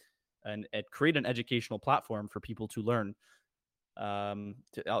education and create an educational platform for people to learn.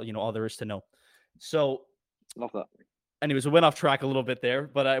 All there is to know. So, Love that. anyways, we went off track a little bit there,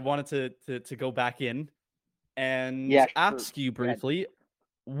 but I wanted to go back in and Yeah, sure. ask you Go ahead. briefly,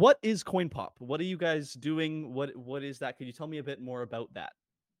 what is CoinPop? What are you guys doing? What is that? Could you tell me a bit more about that?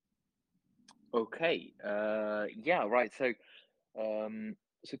 Okay. Yeah, right. So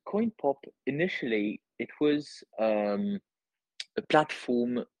CoinPop initially it was a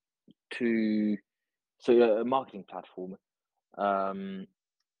platform to a marketing platform um,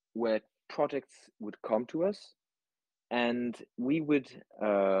 where projects would come to us and we would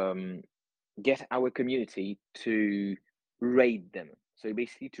get our community to raid them. So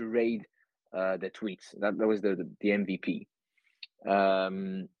basically to raid the tweets. That was the MVP.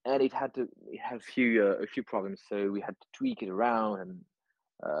 And it had a few problems. So we had to tweak it around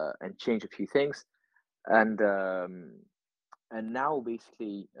and change a few things. And and now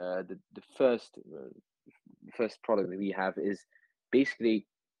basically the first product that we have is basically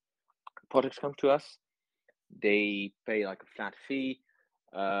projects come to us, they pay like a flat fee,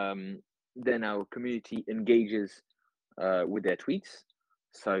 um, then our community engages with their tweets,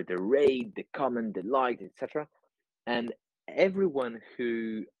 so they rate, they comment, they like, etc. And everyone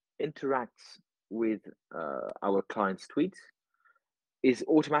who interacts with our clients tweets is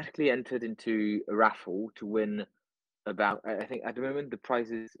automatically entered into a raffle to win. About, I think at the moment the price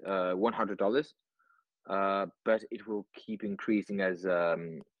is $100, but it will keep increasing as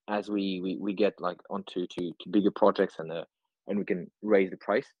we get like onto to bigger projects and we can raise the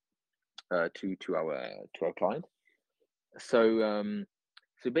price to our client. So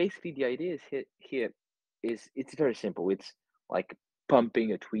basically the idea is here is it's very simple. It's like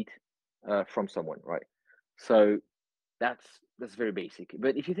pumping a tweet from someone, right? So that's very basic.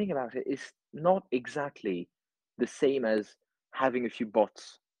 But if you think about it, it's not exactly the same as having a few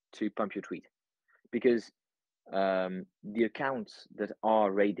bots to pump your tweet, because the accounts that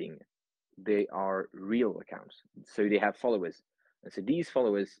are raiding, they are real accounts, so they have followers, and so these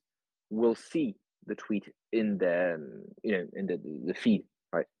followers will see the tweet in the in the feed,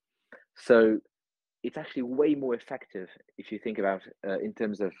 right? So it's actually way more effective if you think about in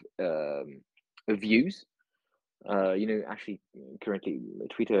terms of views. Actually, currently,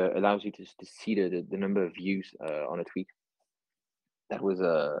 Twitter allows you to see the number of views on a tweet. That was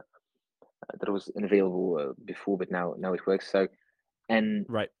unavailable before, but now it works. So, and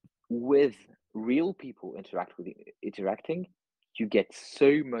Right. with real people interacting, you get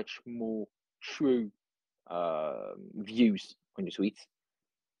so much more true views on your tweets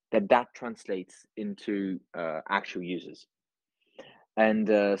that translates into actual users. And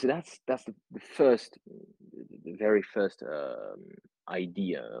so that's the very first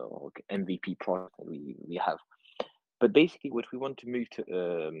idea or MVP product that we have. But basically, what we want to move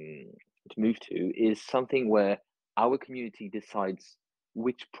to is something where our community decides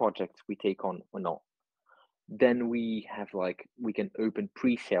which projects we take on or not. Then we have we can open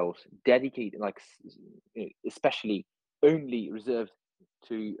pre-sales dedicated, especially only reserved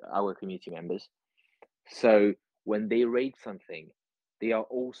to our community members. So when they rate something, they are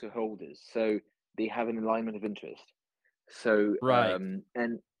also holders. So they have an alignment of interest. So Right.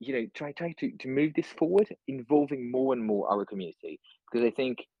 and try to move this forward, involving more and more our community, because I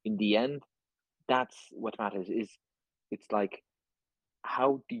think in the end that's what matters. Is it's like,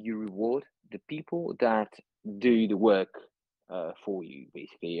 how do you reward the people that do the work for you,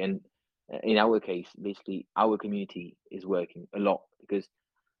 basically? And in our case, basically our community is working a lot because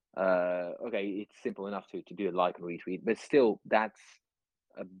okay, it's simple enough to do a like and retweet, but still that's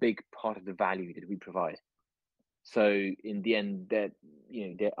a big part of the value that we provide. So in the end, that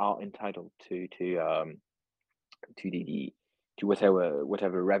they are entitled to the to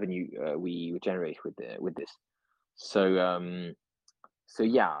whatever revenue we generate with this. So so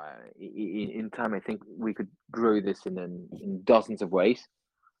yeah, in time, I think we could grow this in dozens of ways.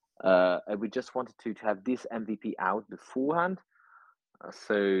 And we just wanted to have this MVP out beforehand,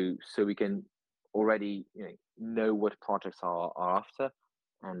 so we can already know what projects are after,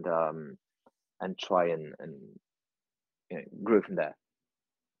 and try and grow from there.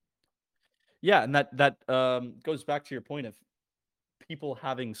 Yeah, and that goes back to your point of people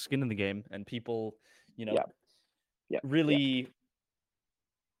having skin in the game and people, you know, Yeah, yeah, yeah. really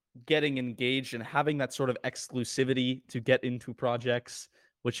getting engaged and having that sort of exclusivity to get into projects,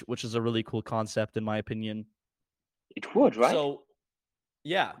 which is a really cool concept in my opinion. It would, right? So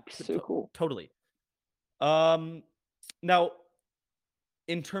yeah, It'd be so cool. totally. Um, now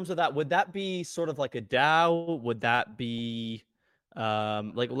in terms of that, would that be sort of like a DAO? Would that be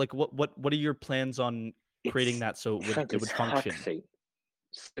like what are your plans on creating It's that so frankly, it it's would hard to function? say.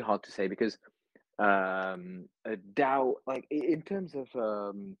 So hard to say because a DAO, like in terms of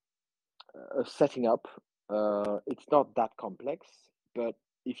setting up, it's not that complex. But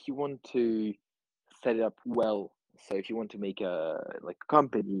if you want to set it up well, so if you want to make a like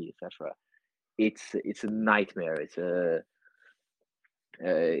company, etc., it's a nightmare. It's a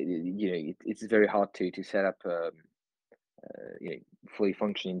it's very hard to set up fully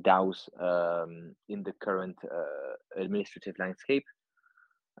functioning DAOs in the current administrative landscape.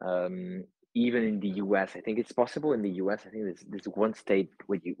 Um, Even in the US, I think it's possible. In the US, I think there's one state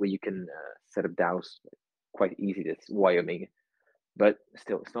where you can set up DAOs quite easy. That's Wyoming, but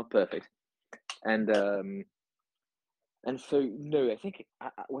still, it's not perfect. And so no, I think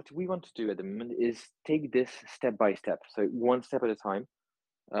what we want to do at the moment is take this step by step, so one step at a time.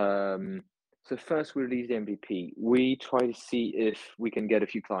 Um, so first we release the MVP. We try to see if we can get a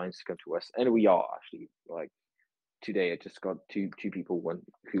few clients to come to us, and we are actually like today. I just got two people who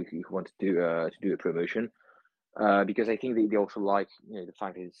want to do a promotion because I think they also like the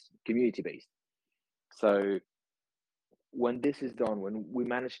fact that it's community based. So when this is done, when we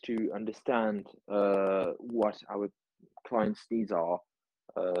manage to understand what our clients' needs are,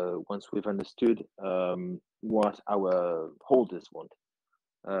 once we've understood what our holders want,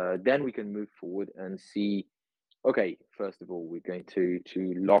 then we can move forward and see. Okay, first of all, we're going to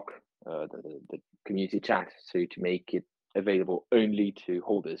lock the community chat, so to make it available only to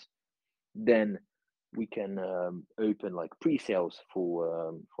holders. Then we can open like pre-sales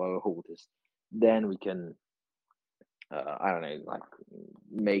for our holders. Then we can I don't know, like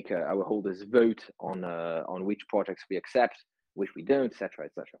make our holders vote on which projects we accept, which we don't, etc.,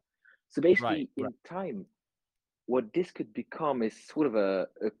 etc. So Right, basically, right. in time, what this could become is sort of a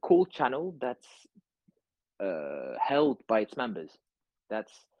call channel that's held by its members.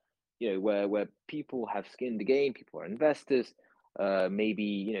 That's where people have skin in the game, people are investors,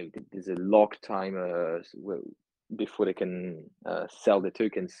 maybe there's a lock time before they can sell the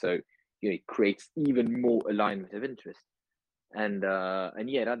tokens, so it creates even more alignment of interest. And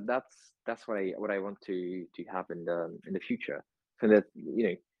yeah, that's what I want to have in the future. So that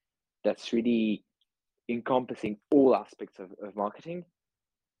that's really encompassing all aspects of marketing,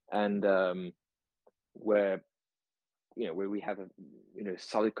 and where we have a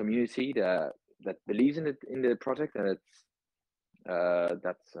solid community that believes in the project, and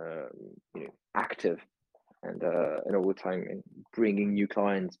that's active and all the time bringing new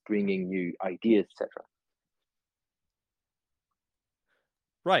clients, bringing new ideas, etc.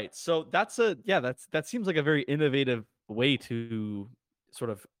 Right. So that seems like a very innovative way to sort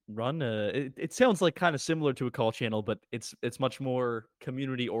of run it sounds like kind of similar to a call channel, but it's much more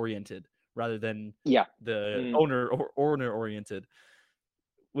community oriented rather than Yeah. the Mm, owner oriented,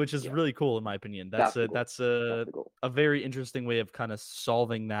 which is yeah, really cool in my opinion. that's the goal. That's That's the goal. a very interesting way of kind of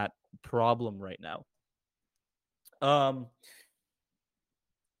solving that problem right now. Um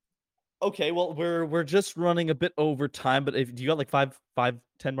Okay, well, we're just running a bit over time, but if do you got like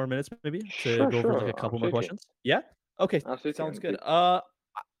 10 more minutes maybe to Sure, go over like a sure, couple more absolutely, questions? Yeah? Okay, absolutely. sounds I'm good. good.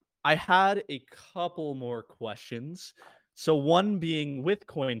 I had a couple more questions. So one being with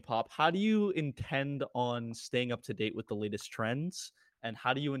CoinPop, how do you intend on staying up to date with the latest trends, and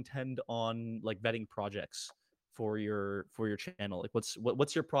how do you intend on like vetting projects for your channel? Like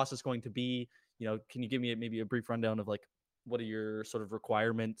what's your process going to be? Can you give me maybe a brief rundown of like what are your sort of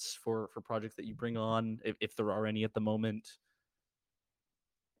requirements for projects that you bring on, if there are any at the moment?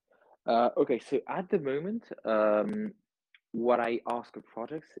 Okay, so at the moment, what I ask of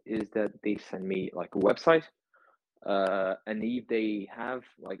projects is that they send me like a website, and if they have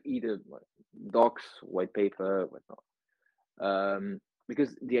like either like docs, white paper, whatnot,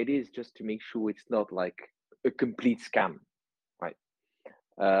 because the idea is just to make sure it's not like a complete scam, right?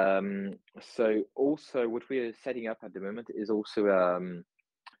 So also what we are setting up at the moment is also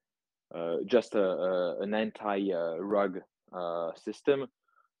just an anti-rug system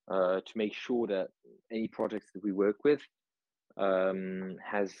to make sure that any projects that we work with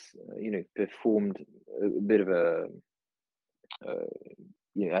has performed a bit of a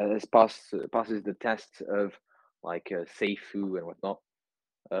has passes the test of like safe and whatnot,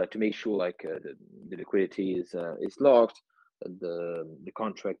 to make sure like the liquidity is locked, that the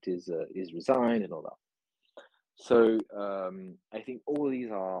contract is resigned and all that. So I think all these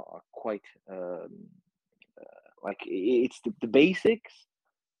are quite like it's the basics,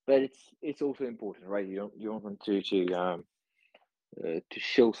 but it's also important, right? You don't want to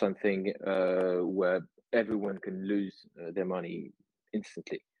show something where everyone can lose their money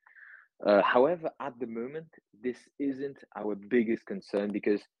instantly. However, at the moment, this isn't our biggest concern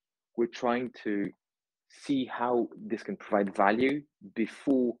because we're trying to see how this can provide value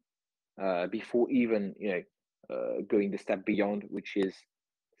before even going the step beyond, which is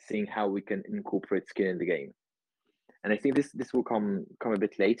seeing how we can incorporate skin in the game. And I think this will come a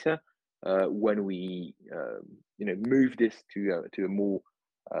bit later when we move this to a more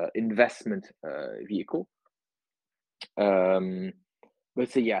investment vehicle. Um, but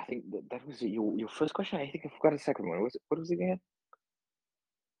so yeah, I think that was your first question. I think I forgot the second one. What was it again?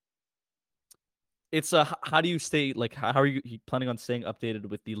 It's how do you stay like how are you planning on staying updated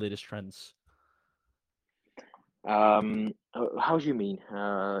with the latest trends? How do you mean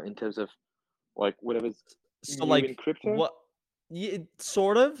in terms of like whatever's So new in like crypto? what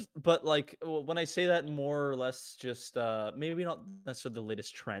sort of, but like when I say that, more or less just maybe not necessarily the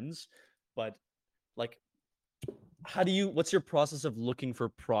latest trends, but like what's your process of looking for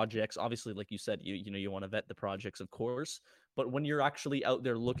projects? Obviously, like you said, you want to vet the projects, of course, but when you're actually out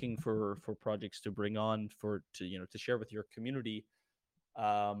there looking for projects to bring on to share with your community,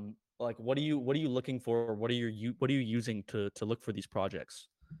 like what are you looking for? What are you using to look for these projects?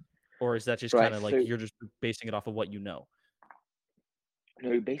 Or is that just kind Right. of like So you're just basing it off of what you know?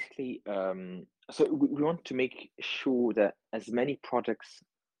 no, basically, so we want to make sure that as many projects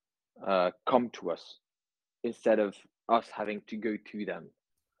come to us instead of us having to go to them.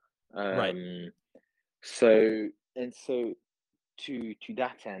 Right. Um, so to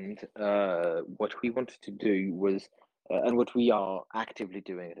that end, what we wanted to do was, and what we are actively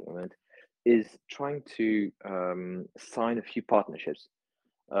doing at the moment, is trying to sign a few partnerships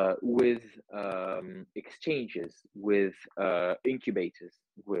with exchanges, with incubators,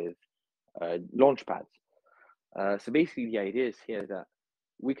 with launch pads. So basically, the idea is here that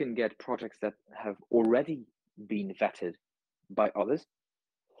we can get projects that have already been vetted by others,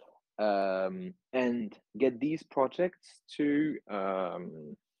 and get these projects to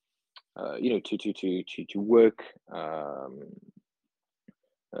work.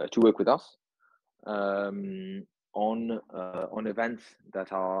 work with us on events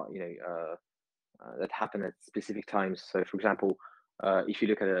that are that happen at specific times. So, for example, if you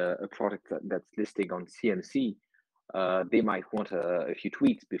look at a product that's listing on CMC, they might want a few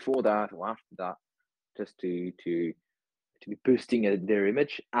tweets before that or after that, just to be boosting their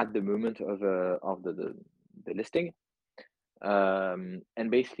image at the moment of the listing.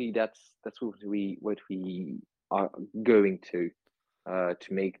 And basically, that's what we are going to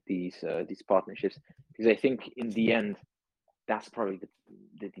make these partnerships, because I think in the end that's probably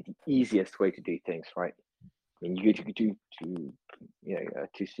the easiest way to do things, right? I mean, you go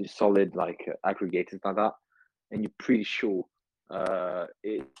to solid like aggregators like that, and you're pretty sure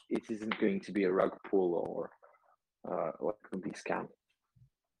it isn't going to be a rug pull or a complete scam.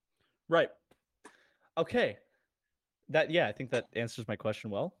 Right. Okay. I think that answers my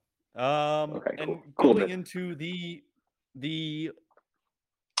question well. Okay, And cool. going into the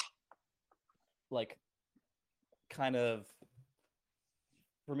like kind of,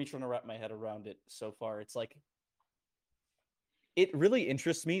 for me trying to wrap my head around it so far, it's like it really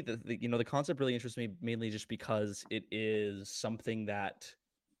interests me. The concept really interests me mainly just because it is something that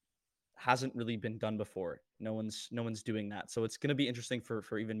hasn't really been done before. No one's doing that, so it's gonna be interesting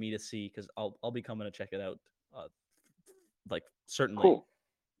for even me to see, because I'll be coming to check it out, like certainly. Cool.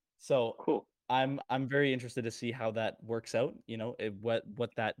 So Cool. I'm very interested to see how that works out.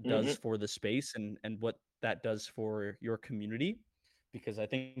 What that does for the space, and what that does for your community, because I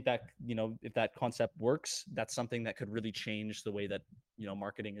think that if that concept works, that's something that could really change the way that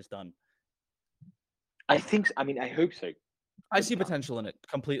marketing is done. I think so. I mean, I hope so. I see potential in it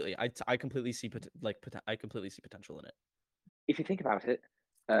completely. I completely see I completely see potential in it. If you think about it,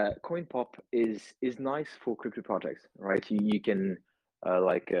 CoinPop is nice for crypto projects, right? You can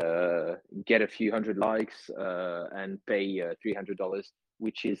get a few hundred likes and pay $300,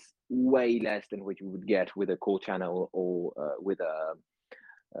 which is way less than what you would get with a core channel or with a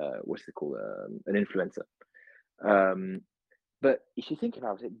what's it called, an influencer. But if you think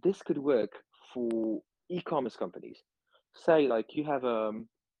about it, this could work for e-commerce companies. Say like you have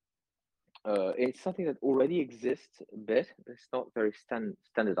it's something that already exists a bit, but it's not very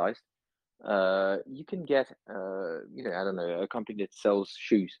standardized. You can get, I don't know, a company that sells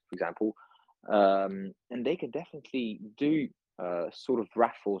shoes, for example, and they can definitely do sort of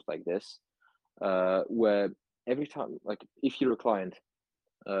raffles like this, where every time, like if you're a client,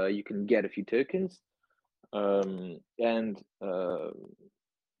 you can get a few tokens, and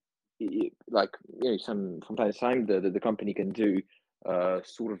like from time to time, the company can do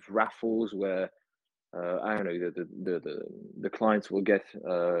sort of raffles where I don't know, the clients will get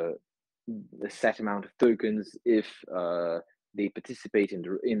a set amount of tokens if they participate in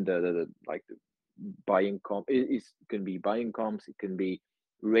the like the buying comp. It can be buying comps, it can be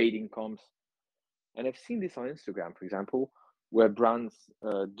raiding comps, and I've seen this on Instagram, for example, where brands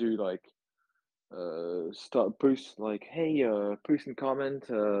do like start post like, hey, post and comment,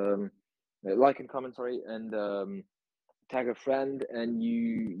 like and comment, sorry, and tag a friend, and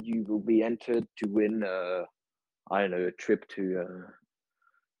you will be entered to win I don't know, a trip to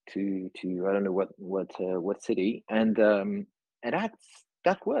I don't know what city, and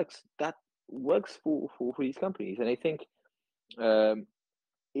that works. That works for these companies, and I think um,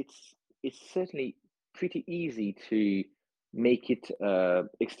 it's certainly pretty easy to make it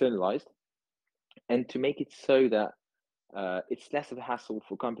externalized, and to make it so that it's less of a hassle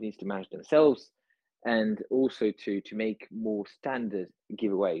for companies to manage themselves, and also to make more standard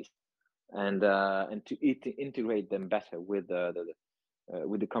giveaways, and to integrate them better with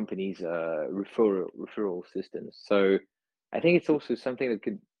the company's referral systems. So I think it's also something that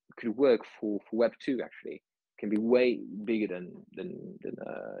could work for Web2. Actually, it can be way bigger than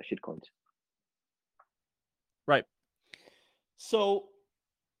shitcoins. Right. So,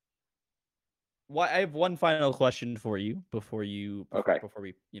 I have one final question for you before we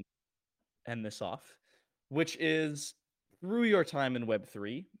end this off, which is, through your time in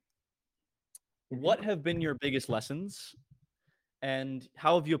Web3, what have been your biggest lessons, and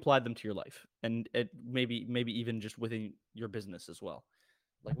how have you applied them to your life, and maybe even just within your business as well?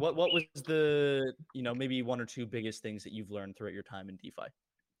 Like, what was the maybe one or two biggest things that you've learned throughout your time in DeFi?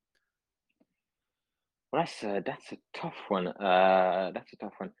 Well, that's a tough one. That's a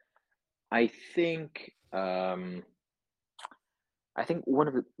tough one. I think one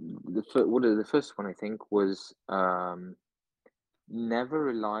of the first one I think was never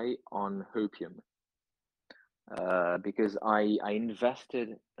rely on hopium, because I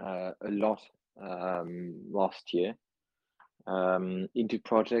invested a lot last year into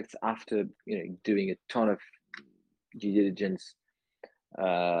projects after doing a ton of due diligence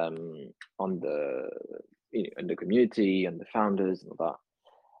on the on the community and the founders and all that.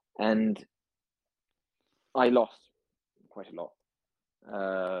 And I lost quite a lot,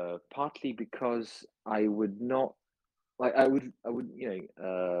 partly because I would not like I would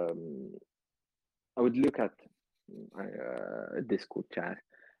I would look at a Discord chat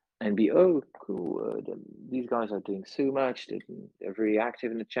and be, oh, cool, these guys are doing so much. They're very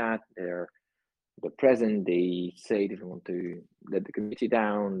active in the chat. They're present. They say they don't want to let the community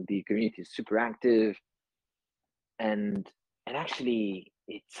down. The community is super active, and actually,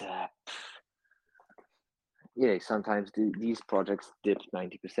 it's sometimes these projects dip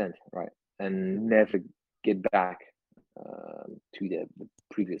 90%, right, and never get back to the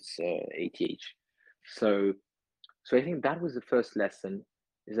previous ATH. So I think that was the first lesson,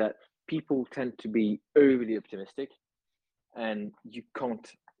 is that people tend to be overly optimistic, and you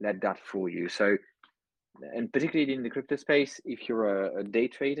can't let that fool you. So, and particularly in the crypto space, if you're a day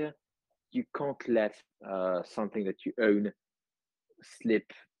trader, you can't let something that you own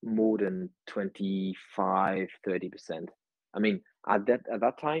slip more than 25-30%. I mean, at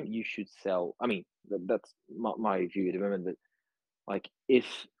that time, you should sell. I mean, that's my view at the moment. That, like,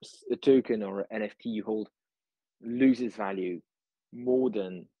 if a token or an NFT you hold loses value more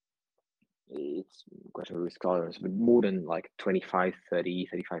than, it's a question of risk tolerance, but more than like 25, 30,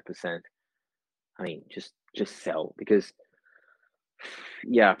 35%, I mean, just sell, because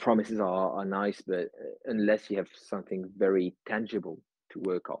yeah, promises are nice, but unless you have something very tangible to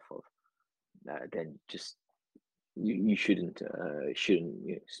work off of, then just you shouldn't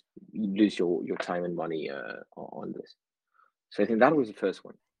lose your time and money on this. So I think that was the first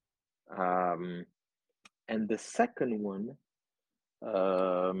one, and the second one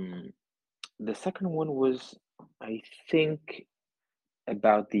was, I think,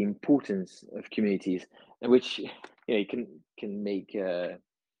 about the importance of communities, and which can make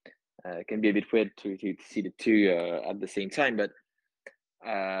can be a bit weird to see the two at the same time, but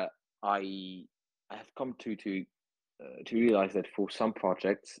I have come to realize that for some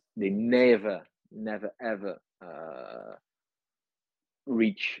projects, they never ever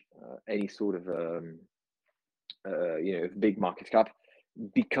reach any sort of big market cap,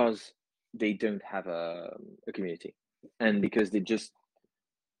 because they don't have a community, and because they just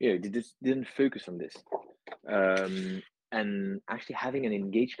didn't focus on this. And actually having an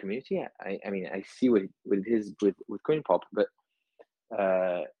engaged community, I mean, I see what it is with CoinPop, but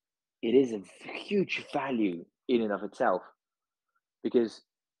it is a huge value in and of itself, because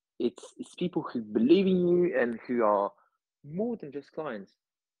it's people who believe in you and who are more than just clients.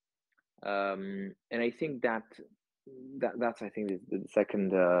 And I think that's I think the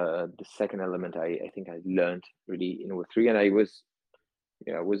second element I think I learned really in Web3, and I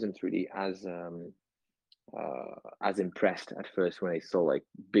wasn't really as impressed at first when I saw like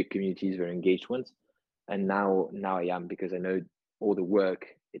big communities, very engaged ones, and now I am, because I know all the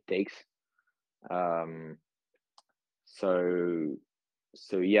work it takes. So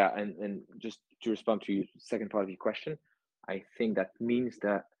yeah, and just to respond to your second part of your question, I think that means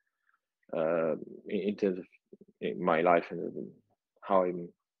that in terms of my life and how I'm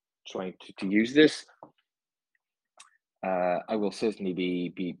trying to use this, I will certainly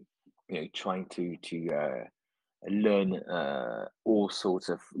be trying to learn all sorts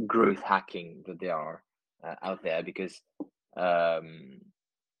of growth hacking that there are out there, because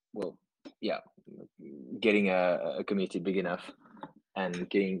well, yeah, getting a community big enough and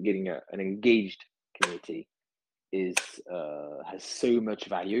getting an engaged community is has so much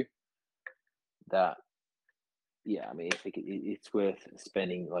value that, yeah, I mean, I think it's worth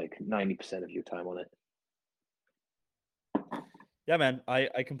spending like 90% of your time on it. Yeah, man,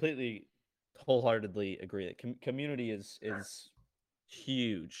 I completely, wholeheartedly agree that community is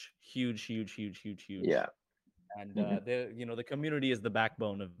huge, huge, huge, huge, huge, huge. Yeah. And the community is the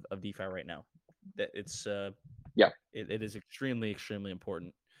backbone of DeFi right now. That it's it is extremely, extremely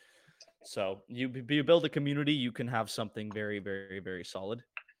important. So you build a community, you can have something very, very, very solid.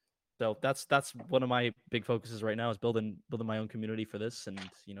 So that's one of my big focuses right now, is building my own community for this, and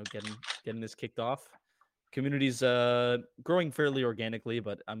getting this kicked off. Community's growing fairly organically,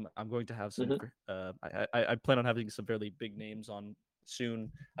 but I'm going to have some. I plan on having some fairly big names on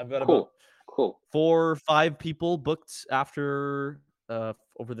soon. I've got about cool 4 or 5 people booked after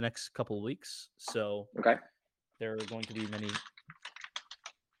over the next couple of weeks. So okay, there are going to be many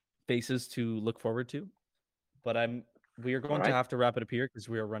faces to look forward to. But we are going to have to wrap it up here, because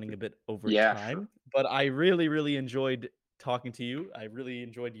we are running a bit over time. Sure. But I really, really enjoyed talking to you. I really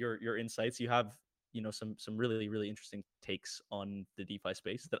enjoyed your insights. You have some really, really interesting takes on the DeFi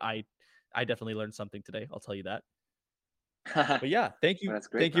space that I definitely learned something today. I'll tell you that. But yeah, thank Well, you, that's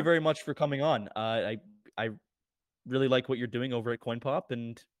great, man. very much for coming on. I really like what you're doing over at CoinPop,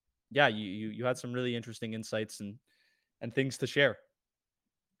 and yeah, you had some really interesting insights and things to share.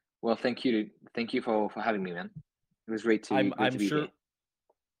 Well, thank you for having me, man. It was I'm great I'm to be sure here.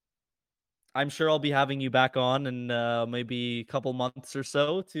 I'm sure I'll be having you back on in maybe a couple months or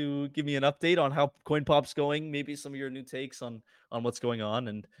so to give me an update on how CoinPop's going, maybe some of your new takes on what's going on.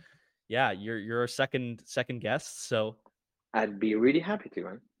 And yeah, you're a second guest. So I'd be really happy to,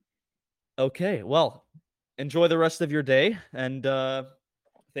 man. okay, well, enjoy the rest of your day, and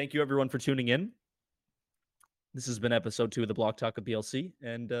thank you everyone for tuning in. This has been episode 2 of the Block Talk of BLC,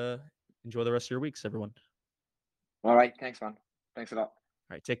 and enjoy the rest of your weeks, everyone. All right, thanks, man. Thanks a lot. All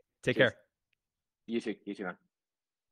right, take Cheers. care. You too, man.